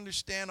 maybe I don't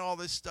understand all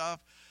this stuff,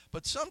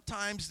 but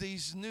sometimes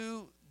these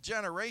new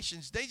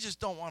generations, they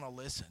just don't want to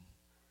listen.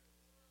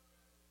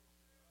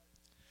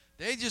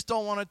 They just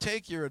don't want to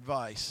take your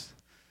advice.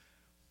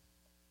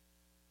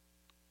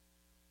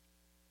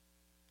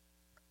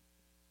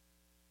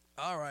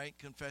 All right,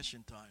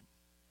 confession time.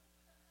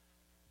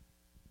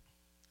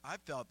 I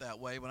felt that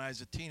way when I was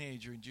a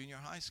teenager in junior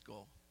high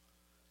school.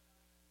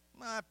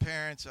 My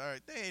parents,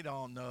 they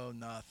don't know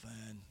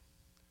nothing.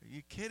 Are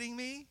you kidding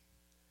me?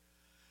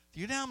 Do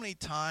you know how many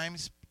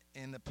times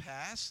in the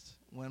past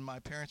when my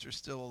parents were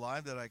still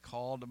alive that I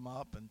called them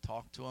up and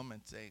talked to them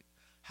and say,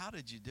 how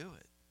did you do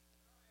it?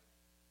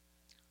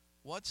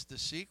 What's the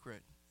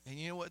secret? And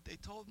you know what they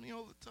told me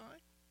all the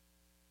time?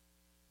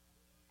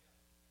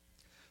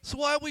 So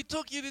why we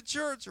took you to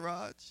church,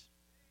 Raj?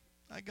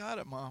 I got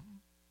it,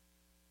 Mom.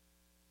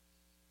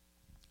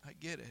 I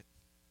get it.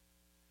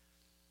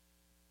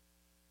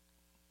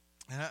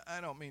 And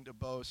I don't mean to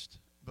boast,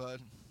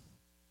 but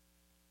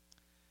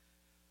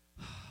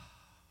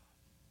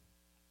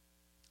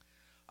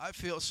I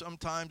feel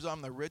sometimes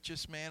I'm the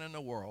richest man in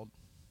the world.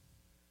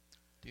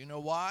 Do you know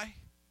why?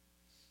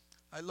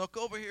 I look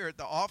over here at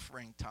the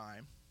offering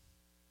time,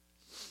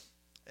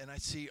 and I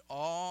see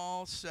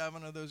all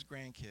 7 of those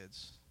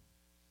grandkids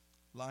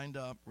lined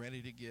up,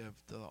 ready to give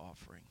to the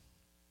offering.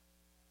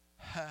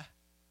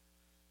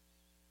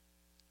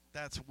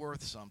 That's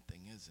worth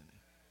something, isn't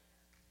it?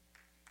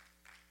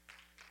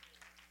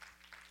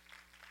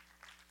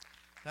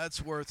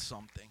 That's worth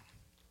something.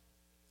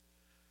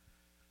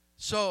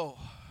 So,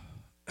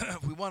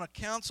 if we want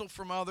to counsel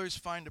from others,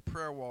 find a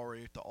prayer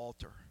warrior at the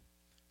altar.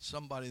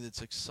 Somebody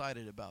that's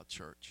excited about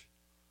church.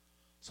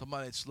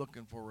 Somebody that's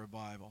looking for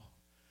revival.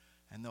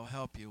 And they'll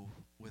help you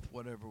with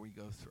whatever we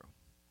go through.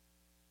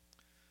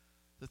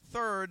 The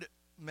third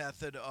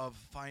method of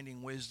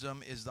finding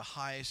wisdom is the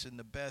highest and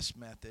the best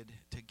method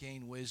to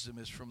gain wisdom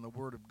is from the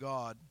Word of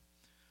God.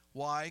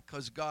 Why?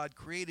 Because God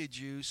created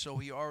you, so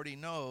he already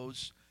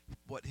knows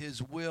what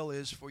his will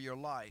is for your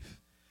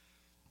life.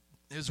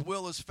 His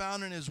will is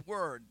found in his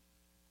Word.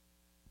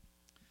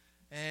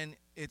 And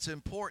it's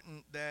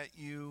important that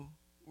you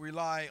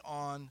rely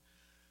on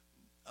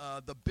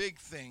the big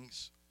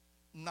things,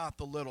 not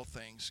the little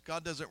things.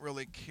 God doesn't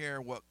really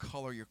care what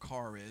color your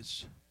car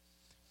is.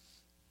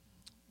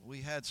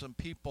 We had some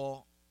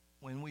people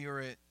when we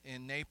were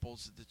in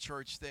Naples at the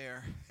church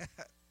there.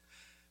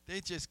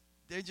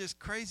 They're just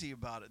crazy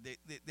about it.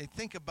 They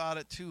think about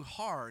it too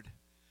hard.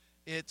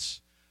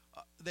 It's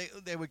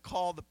they would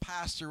call the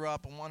pastor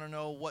up and want to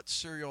know what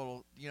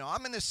cereal.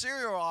 I'm in the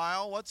cereal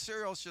aisle. What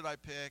cereal should I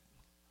pick?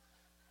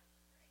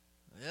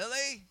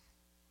 Really?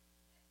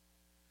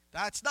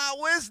 That's not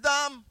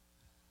wisdom.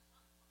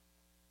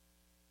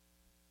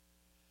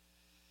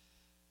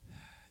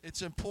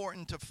 It's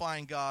important to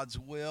find God's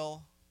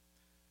will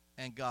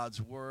and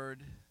God's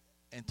word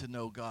and to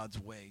know God's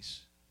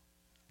ways.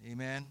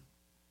 Amen?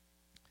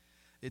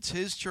 It's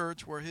his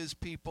church, we're his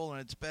people,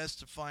 and it's best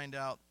to find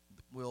out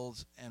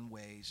wills and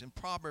ways. And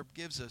Proverb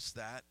gives us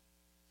that.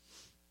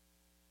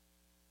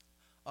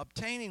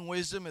 Obtaining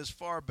wisdom is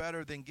far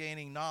better than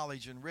gaining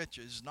knowledge and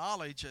riches.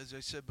 Knowledge, as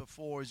I said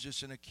before, is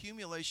just an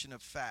accumulation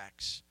of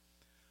facts.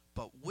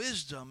 But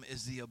wisdom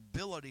is the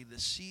ability to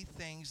see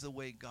things the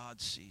way God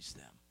sees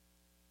them.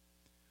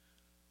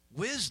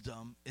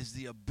 Wisdom is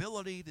the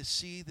ability to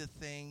see the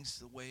things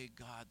the way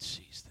God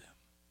sees them.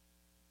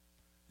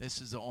 This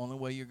is the only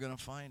way you're going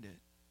to find it.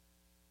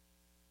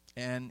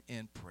 And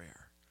in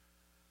prayer.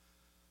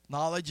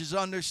 Knowledge is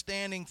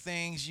understanding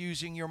things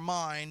using your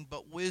mind,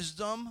 but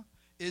wisdom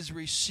is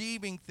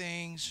receiving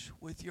things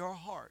with your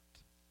heart.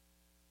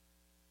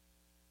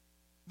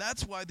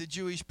 That's why the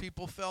Jewish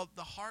people felt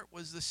the heart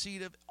was the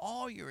seat of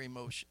all your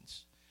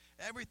emotions.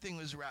 Everything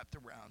was wrapped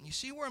around. You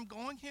see where I'm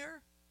going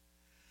here?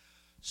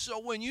 So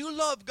when you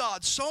love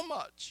God so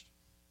much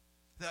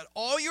that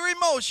all your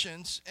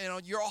emotions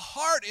and your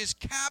heart is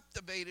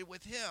captivated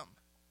with Him,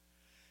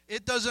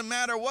 it doesn't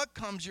matter what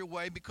comes your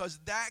way, because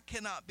that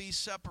cannot be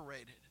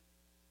separated.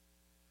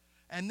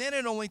 And then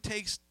it only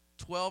takes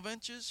 12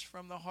 inches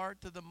from the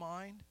heart to the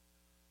mind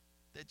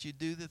that you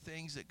do the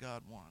things that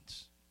God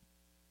wants.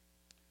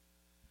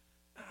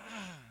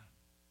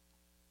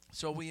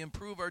 So we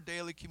improve our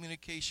daily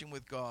communication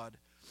with God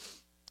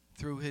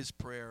through His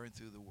prayer and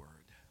through the Word.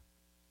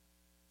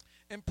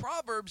 In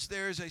Proverbs,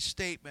 there's a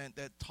statement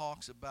that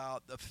talks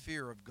about the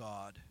fear of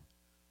God.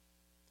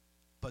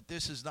 But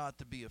this is not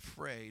to be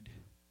afraid,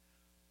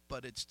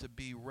 but it's to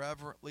be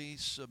reverently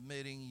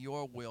submitting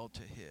your will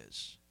to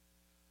His.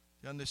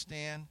 You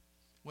understand?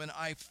 When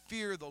I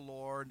fear the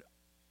Lord,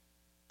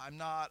 I'm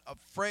not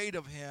afraid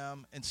of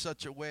Him in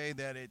such a way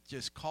that it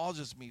just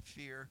causes me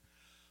fear.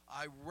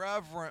 I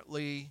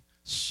reverently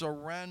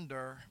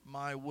surrender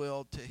my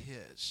will to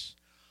His.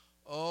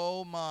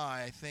 Oh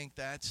my, I think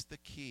that's the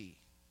key.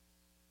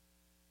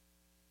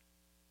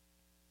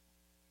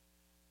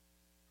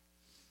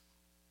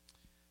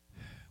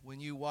 When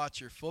you watch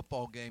your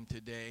football game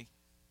today,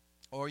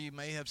 or you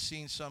may have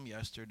seen some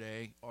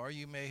yesterday, or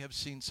you may have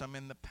seen some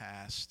in the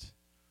past,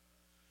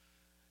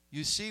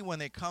 you see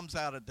when it comes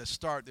out at the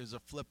start, there's a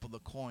flip of the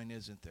coin,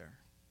 isn't there?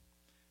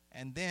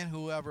 And then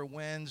whoever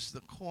wins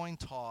the coin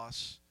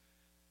toss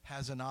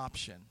has an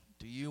option.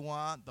 Do you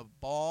want the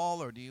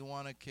ball or do you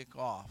want to kick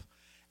off?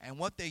 And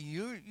what they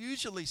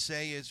usually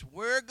say is,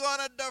 we're going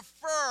to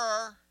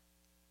defer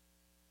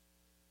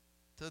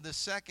to the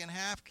second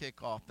half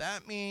kickoff.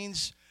 That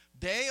means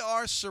they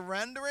are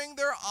surrendering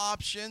their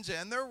options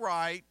and their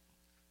right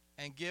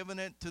and giving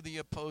it to the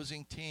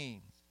opposing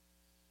team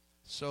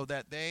so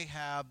that they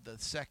have the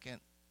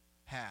second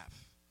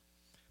half.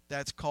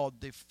 That's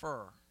called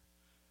defer.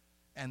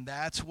 And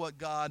that's what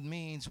God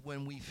means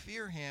when we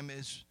fear Him.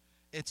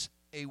 It's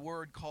a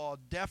word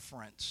called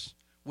deference,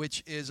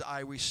 which is I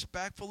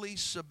respectfully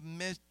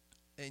submit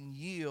and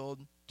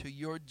yield to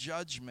your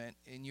judgment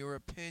and your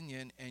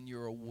opinion and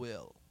your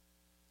will.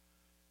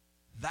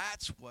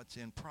 That's what's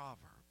in Proverbs.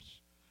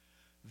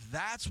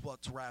 That's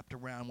what's wrapped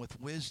around with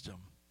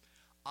wisdom.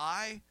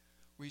 I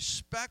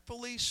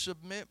respectfully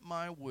submit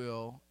my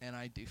will and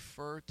I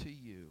defer to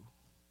you.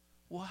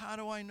 Well, how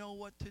do I know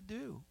what to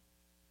do?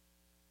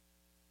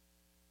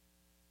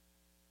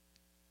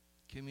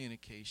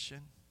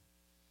 Communication.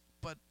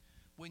 But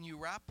when you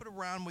wrap it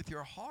around with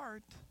your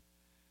heart,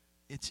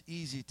 it's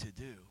easy to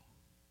do.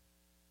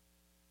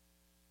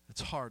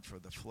 It's hard for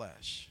the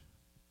flesh.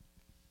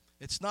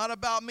 It's not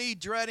about me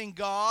dreading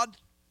God.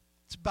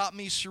 It's about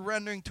me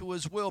surrendering to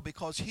His will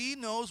because He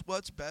knows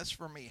what's best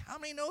for me. How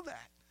many know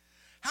that?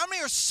 How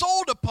many are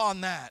sold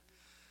upon that?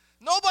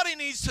 Nobody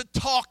needs to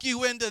talk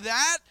you into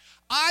that.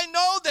 I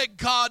know that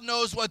God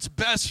knows what's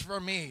best for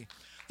me.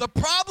 The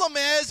problem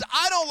is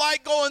I don't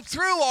like going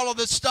through all of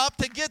this stuff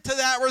to get to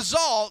that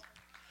result,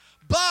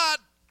 but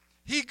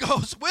He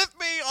goes with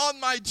me on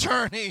my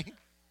journey.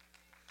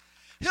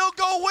 He'll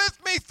go with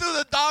me through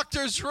the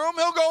doctor's room.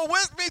 He'll go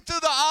with me through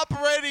the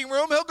operating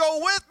room. He'll go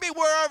with me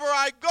wherever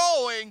I'm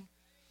going.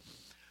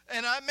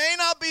 And I may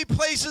not be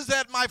places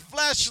that my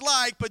flesh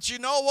like, but you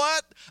know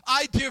what?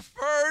 I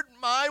deferred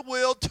my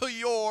will to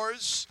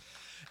yours,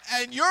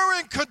 and you're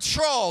in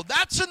control.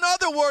 That's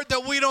another word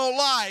that we don't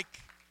like.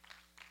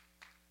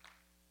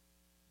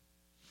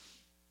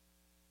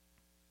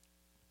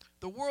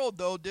 The world,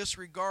 though,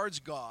 disregards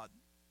God.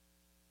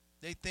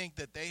 They think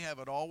that they have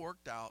it all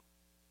worked out.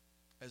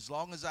 As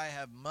long as I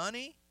have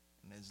money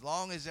and as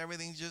long as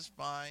everything's just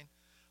fine,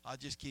 I'll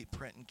just keep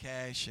printing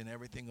cash and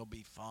everything will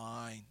be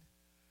fine.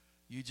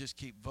 You just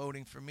keep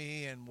voting for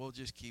me and we'll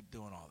just keep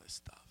doing all this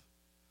stuff.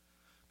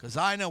 Because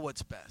I know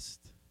what's best.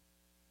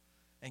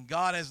 And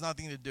God has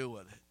nothing to do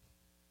with it.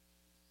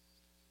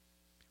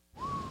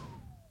 Whew.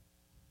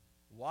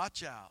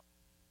 Watch out.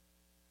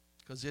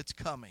 Because it's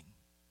coming.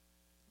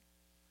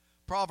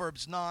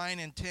 Proverbs 9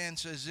 and 10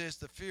 says this,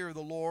 the fear of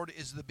the Lord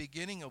is the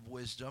beginning of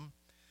wisdom,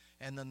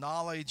 and the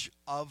knowledge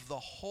of the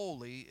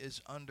holy is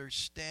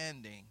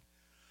understanding.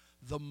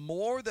 The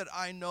more that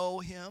I know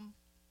Him,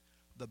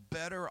 the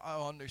better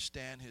I'll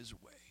understand His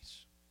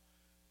ways.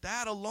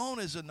 That alone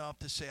is enough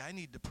to say, I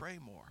need to pray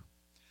more.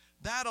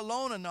 That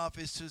alone enough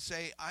is to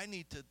say, I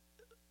need to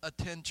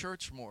attend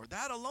church more.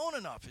 That alone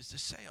enough is to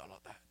say all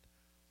of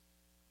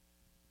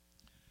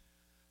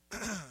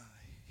that.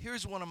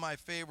 Here's one of my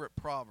favorite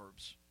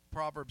Proverbs.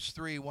 Proverbs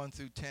 3, 1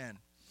 through 10.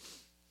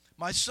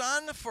 My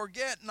son,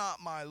 forget not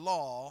my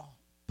law,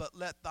 but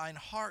let thine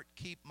heart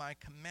keep my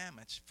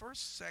commandments.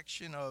 First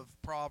section of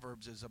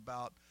Proverbs is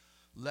about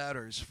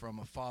letters from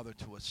a father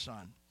to a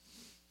son.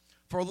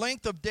 For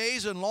length of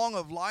days and long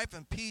of life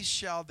and peace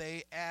shall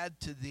they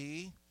add to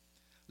thee.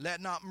 Let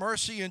not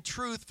mercy and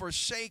truth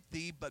forsake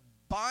thee, but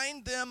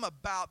bind them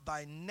about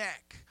thy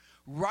neck.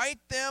 Write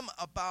them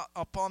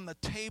upon the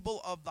table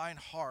of thine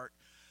heart.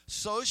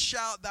 so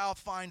shalt thou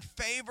find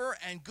favor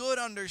and good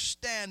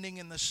understanding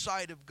in the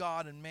sight of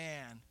God and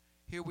man.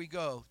 Here we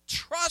go.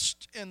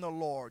 Trust in the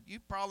Lord. You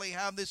probably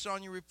have this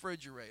on your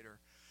refrigerator.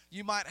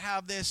 You might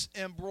have this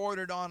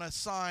embroidered on a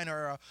sign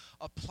or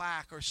a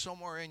plaque or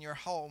somewhere in your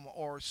home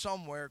or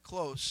somewhere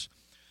close.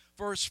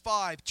 Verse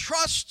 5,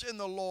 trust in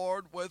the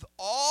Lord with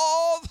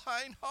all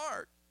thine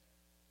heart,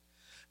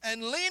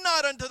 and lean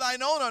not unto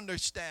thine own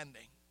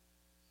understanding.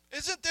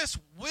 Isn't this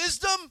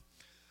wisdom?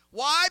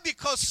 Why?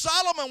 Because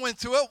Solomon went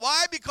through it.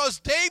 Why? Because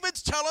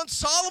David's telling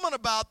Solomon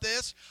about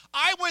this.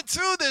 I went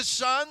through this,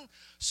 son.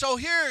 So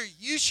here,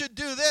 you should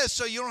do this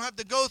so you don't have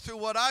to go through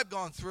what I've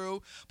gone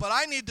through. But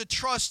I need to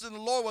trust in the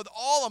Lord with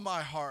all of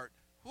my heart.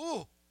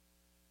 Ooh.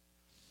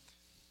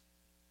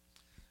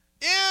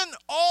 In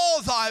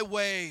all thy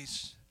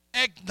ways,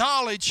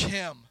 acknowledge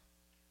him.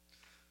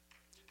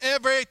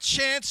 Every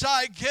chance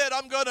I get,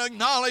 I'm going to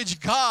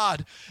acknowledge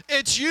God.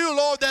 It's you,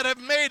 Lord, that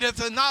have made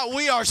it and not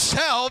we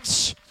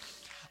ourselves.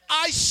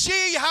 I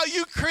see how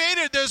you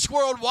created this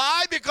world.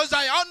 Why? Because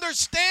I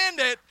understand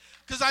it.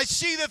 Because I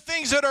see the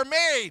things that are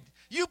made.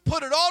 You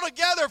put it all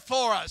together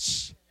for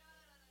us.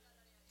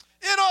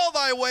 In all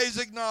thy ways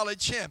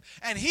acknowledge him,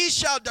 and he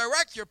shall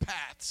direct your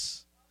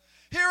paths.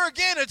 Here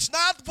again, it's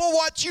not for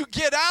what you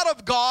get out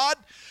of God.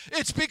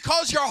 It's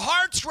because your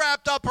heart's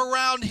wrapped up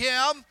around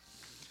him.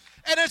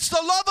 And it's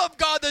the love of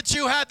God that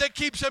you have that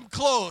keeps him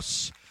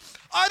close.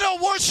 I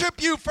don't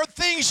worship you for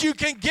things you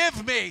can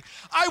give me.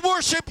 I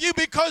worship you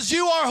because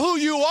you are who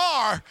you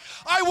are.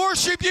 I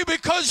worship you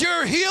because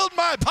you've healed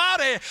my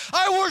body.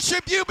 I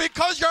worship you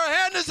because your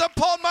hand is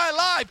upon my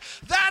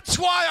life. That's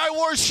why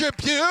I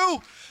worship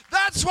you.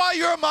 That's why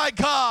you're my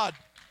God.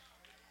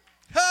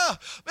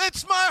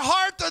 It's my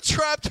heart that's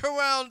wrapped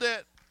around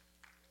it.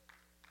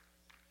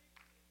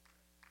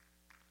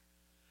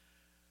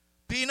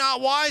 Be not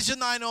wise in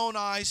thine own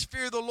eyes.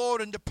 Fear the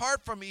Lord and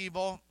depart from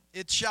evil.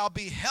 It shall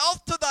be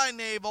health to thy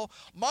navel,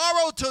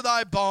 marrow to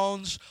thy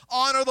bones.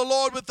 Honor the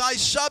Lord with thy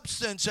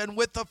substance, and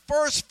with the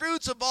first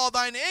fruits of all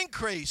thine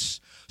increase.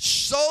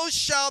 So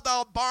shall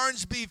thy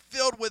barns be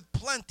filled with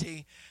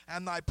plenty,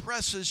 and thy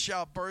presses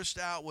shall burst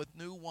out with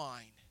new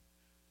wine.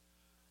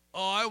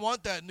 Oh, I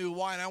want that new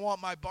wine. I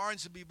want my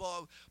barns to be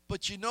full.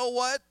 But you know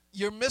what?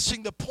 You're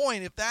missing the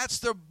point if that's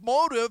the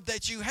motive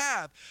that you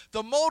have.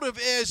 The motive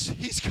is,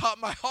 he's got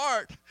my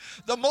heart.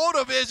 The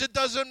motive is, it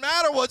doesn't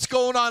matter what's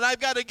going on. I've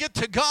got to get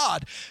to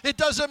God. It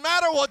doesn't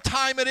matter what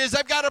time it is.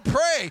 I've got to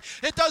pray.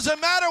 It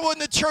doesn't matter when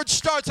the church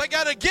starts. I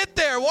got to get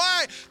there.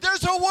 Why?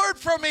 There's a word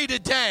for me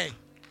today.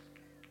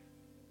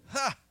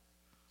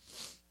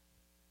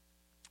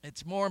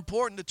 It's more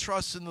important to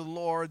trust in the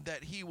Lord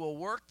that he will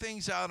work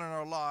things out in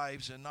our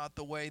lives and not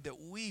the way that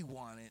we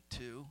want it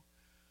to.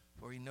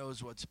 For he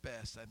knows what's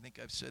best. I think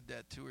I've said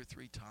that 2 or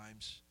 3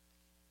 times.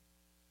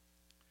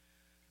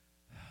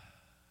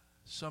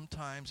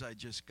 Sometimes I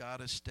just got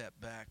to step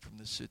back from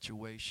the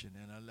situation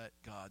and I let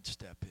God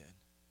step in.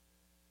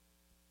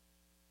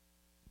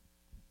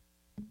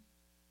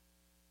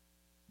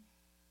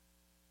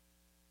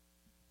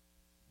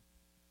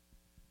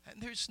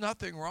 And there's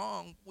nothing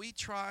wrong. We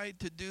try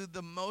to do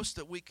the most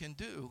that we can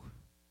do.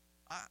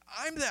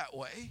 I'm that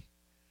way.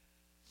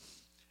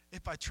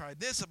 If I tried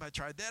this, if I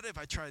tried that, if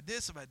I tried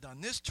this, if I done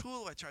this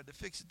tool, if I tried to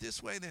fix it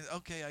this way, then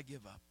okay, I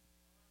give up.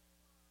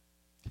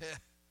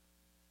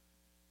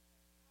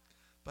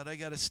 But I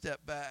got to step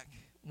back.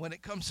 When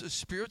it comes to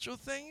spiritual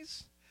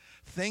things,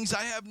 things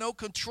I have no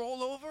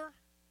control over,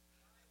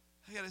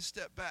 I got to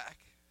step back.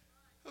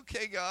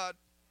 Okay, God.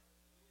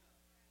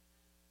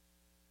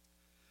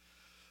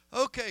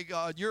 Okay,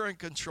 God, you're in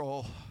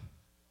control.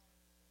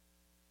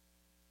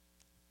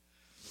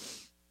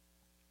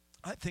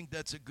 I think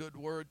that's a good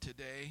word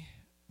today.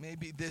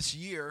 Maybe this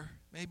year,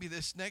 maybe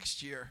this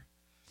next year,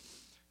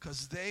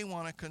 because they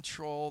want to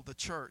control the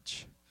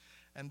church.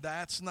 And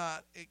that's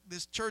not,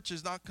 this church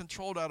is not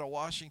controlled out of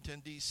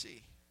Washington,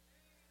 D.C.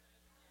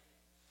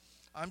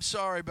 I'm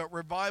sorry, but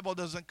revival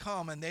doesn't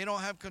come, and they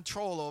don't have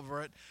control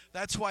over it.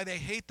 That's why they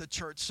hate the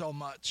church so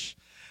much.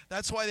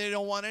 That's why they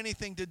don't want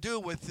anything to do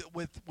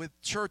with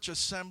church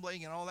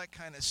assembling and all that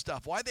kind of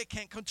stuff. Why they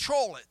can't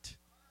control it.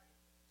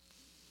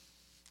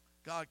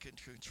 God can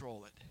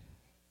control it.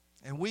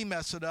 And we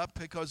mess it up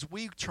because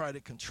we try to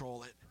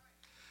control it.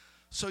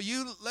 So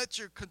you let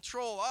your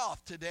control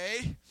off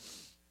today.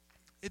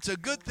 It's a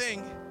good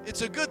thing.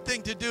 It's a good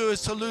thing to do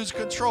is to lose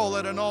control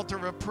at an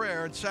altar of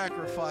prayer and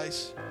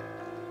sacrifice.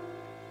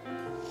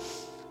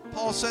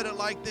 Paul said it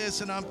like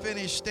this, and I'm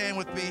finished. Stand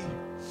with me.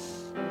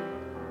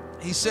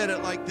 He said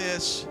it like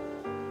this.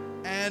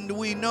 And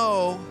we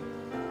know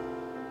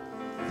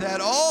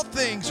that all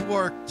things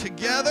work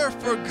together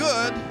for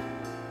good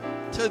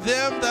to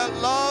them that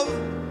love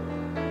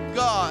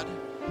God,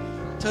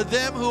 to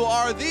them who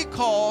are the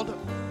called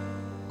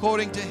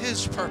according to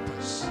his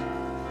purpose.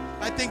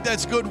 I think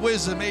that's good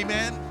wisdom,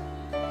 amen?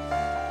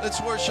 Let's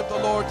worship the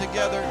Lord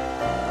together.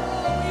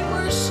 Oh, we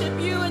worship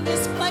you in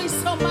this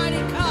place, Almighty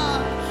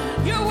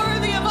God. You're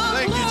worthy of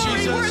all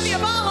glory, worthy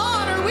of all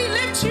honor. We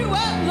lift you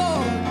up,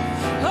 Lord.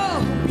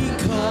 Oh,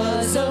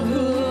 because of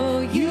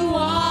who you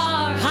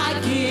are, I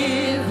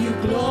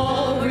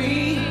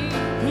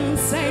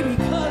say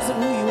because of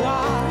who you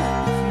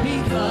are.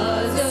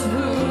 Because of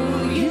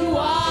who you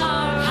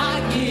are,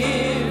 I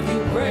give you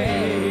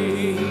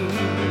praise.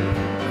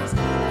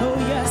 Oh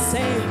yes,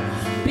 say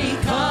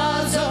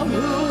because of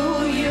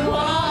who you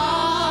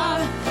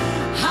are,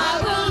 I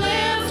will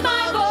lift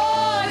my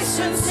voice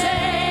and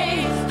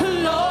say,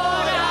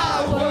 Lord,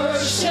 I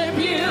worship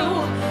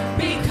you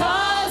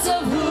because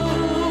of who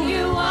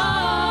you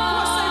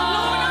are. Say,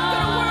 Lord, I'm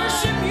going to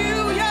worship you.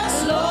 Yes,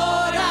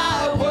 Lord,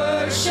 I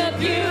worship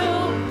you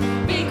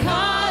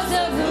because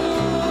of who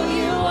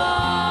you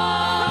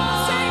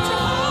are. Say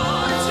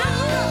Jehovah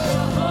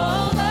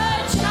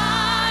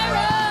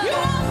Jireh. You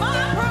are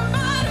my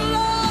provider,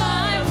 Lord.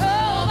 My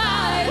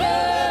provider.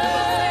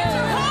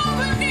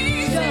 Jehovah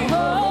Nissi.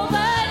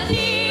 Jehovah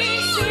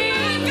Nissi.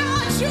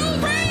 God, you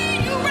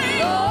reign,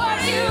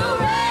 Lord, you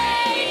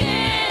reign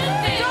in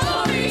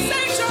victory.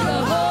 Say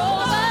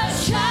Jehovah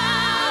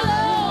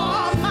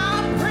Shalom. My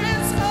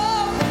Prince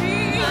of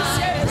Peace.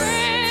 My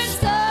Prince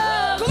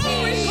of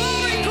Peace.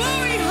 Glory,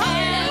 glory,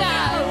 and I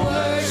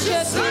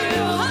worship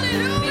you.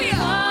 Hallelujah.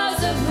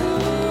 Because of who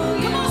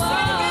you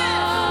are.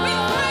 We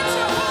praise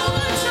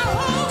Jehovah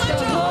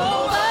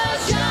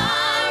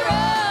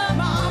Jireh.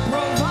 My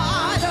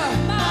provider.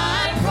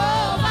 My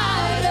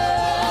provider.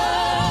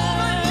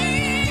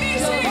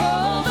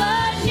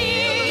 Jehovah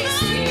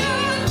Nissi.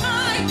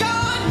 My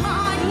God,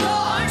 my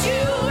Lord,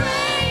 you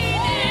reign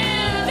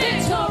in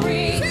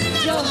victory.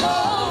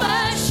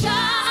 Jehovah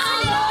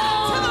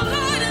Shalom. To the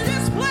Lord in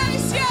this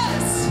place,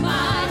 yes.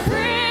 My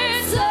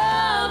Prince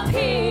of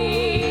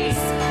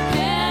Peace,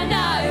 and I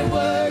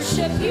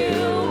worship you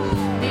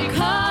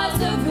because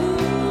of who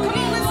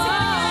you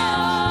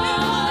are.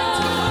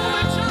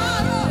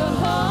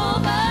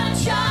 Jehovah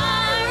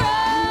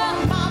Jireh,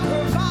 my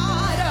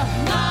provider,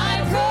 my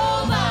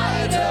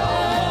provider.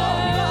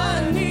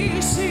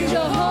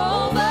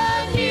 Jehovah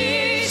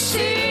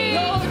Nissi,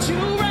 Lord,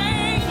 you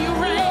reign,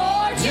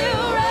 Lord, you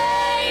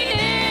reign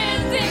in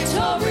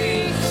victory.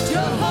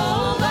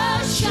 Jehovah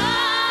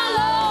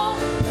Shalom,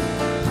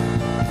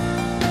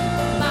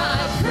 my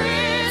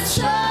Prince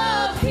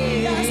of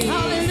Peace. Yes,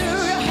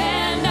 hallelujah.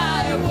 And I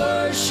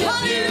worship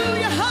you.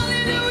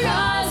 Hallelujah.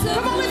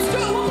 Come on, let's do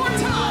it one more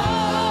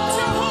time.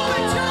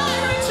 Jehovah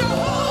Jireh,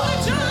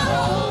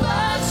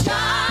 Jehovah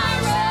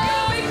Jireh.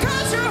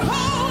 Because you're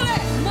holy,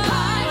 my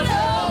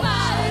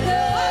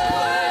provider. I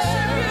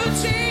worship you,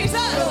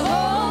 Jesus.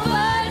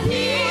 Jehovah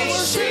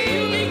Nissi.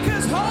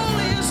 Because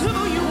holy is who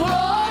you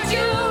are.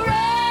 You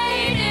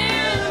reign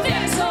in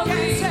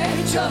victory.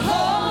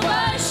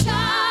 Jehovah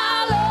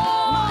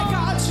Shalom. My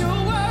God,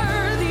 you're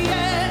worthy,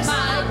 yes.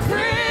 My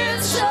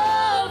Prince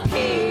of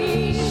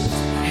Peace.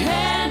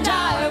 And I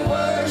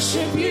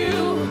worship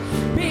you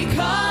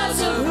because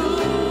of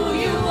who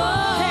you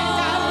are. And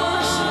I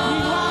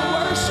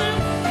worship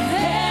you,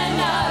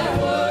 and I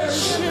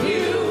worship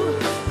you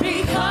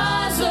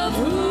because of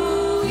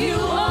who you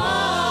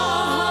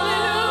are.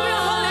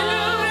 Hallelujah,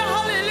 hallelujah,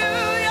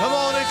 hallelujah. Come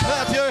on and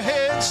clap your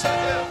hands.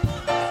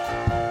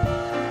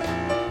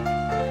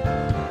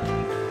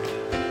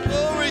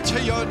 Glory to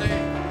your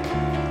name.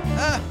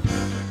 Ah.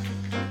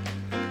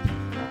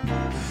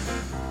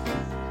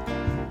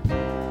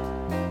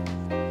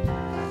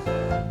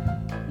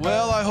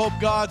 Well, I hope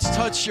God's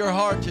touched your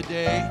heart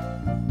today.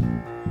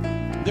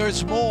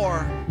 There's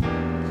more.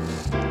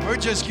 We're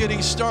just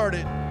getting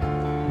started.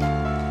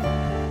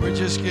 We're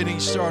just getting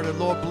started.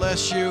 Lord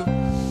bless you.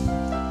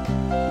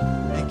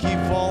 And keep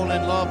falling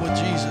in love with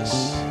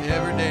Jesus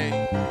every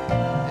day.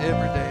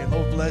 Every day.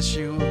 Lord bless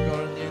you. We're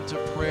going into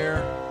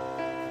prayer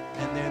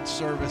and then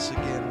service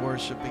again,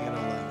 worshiping at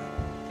 11.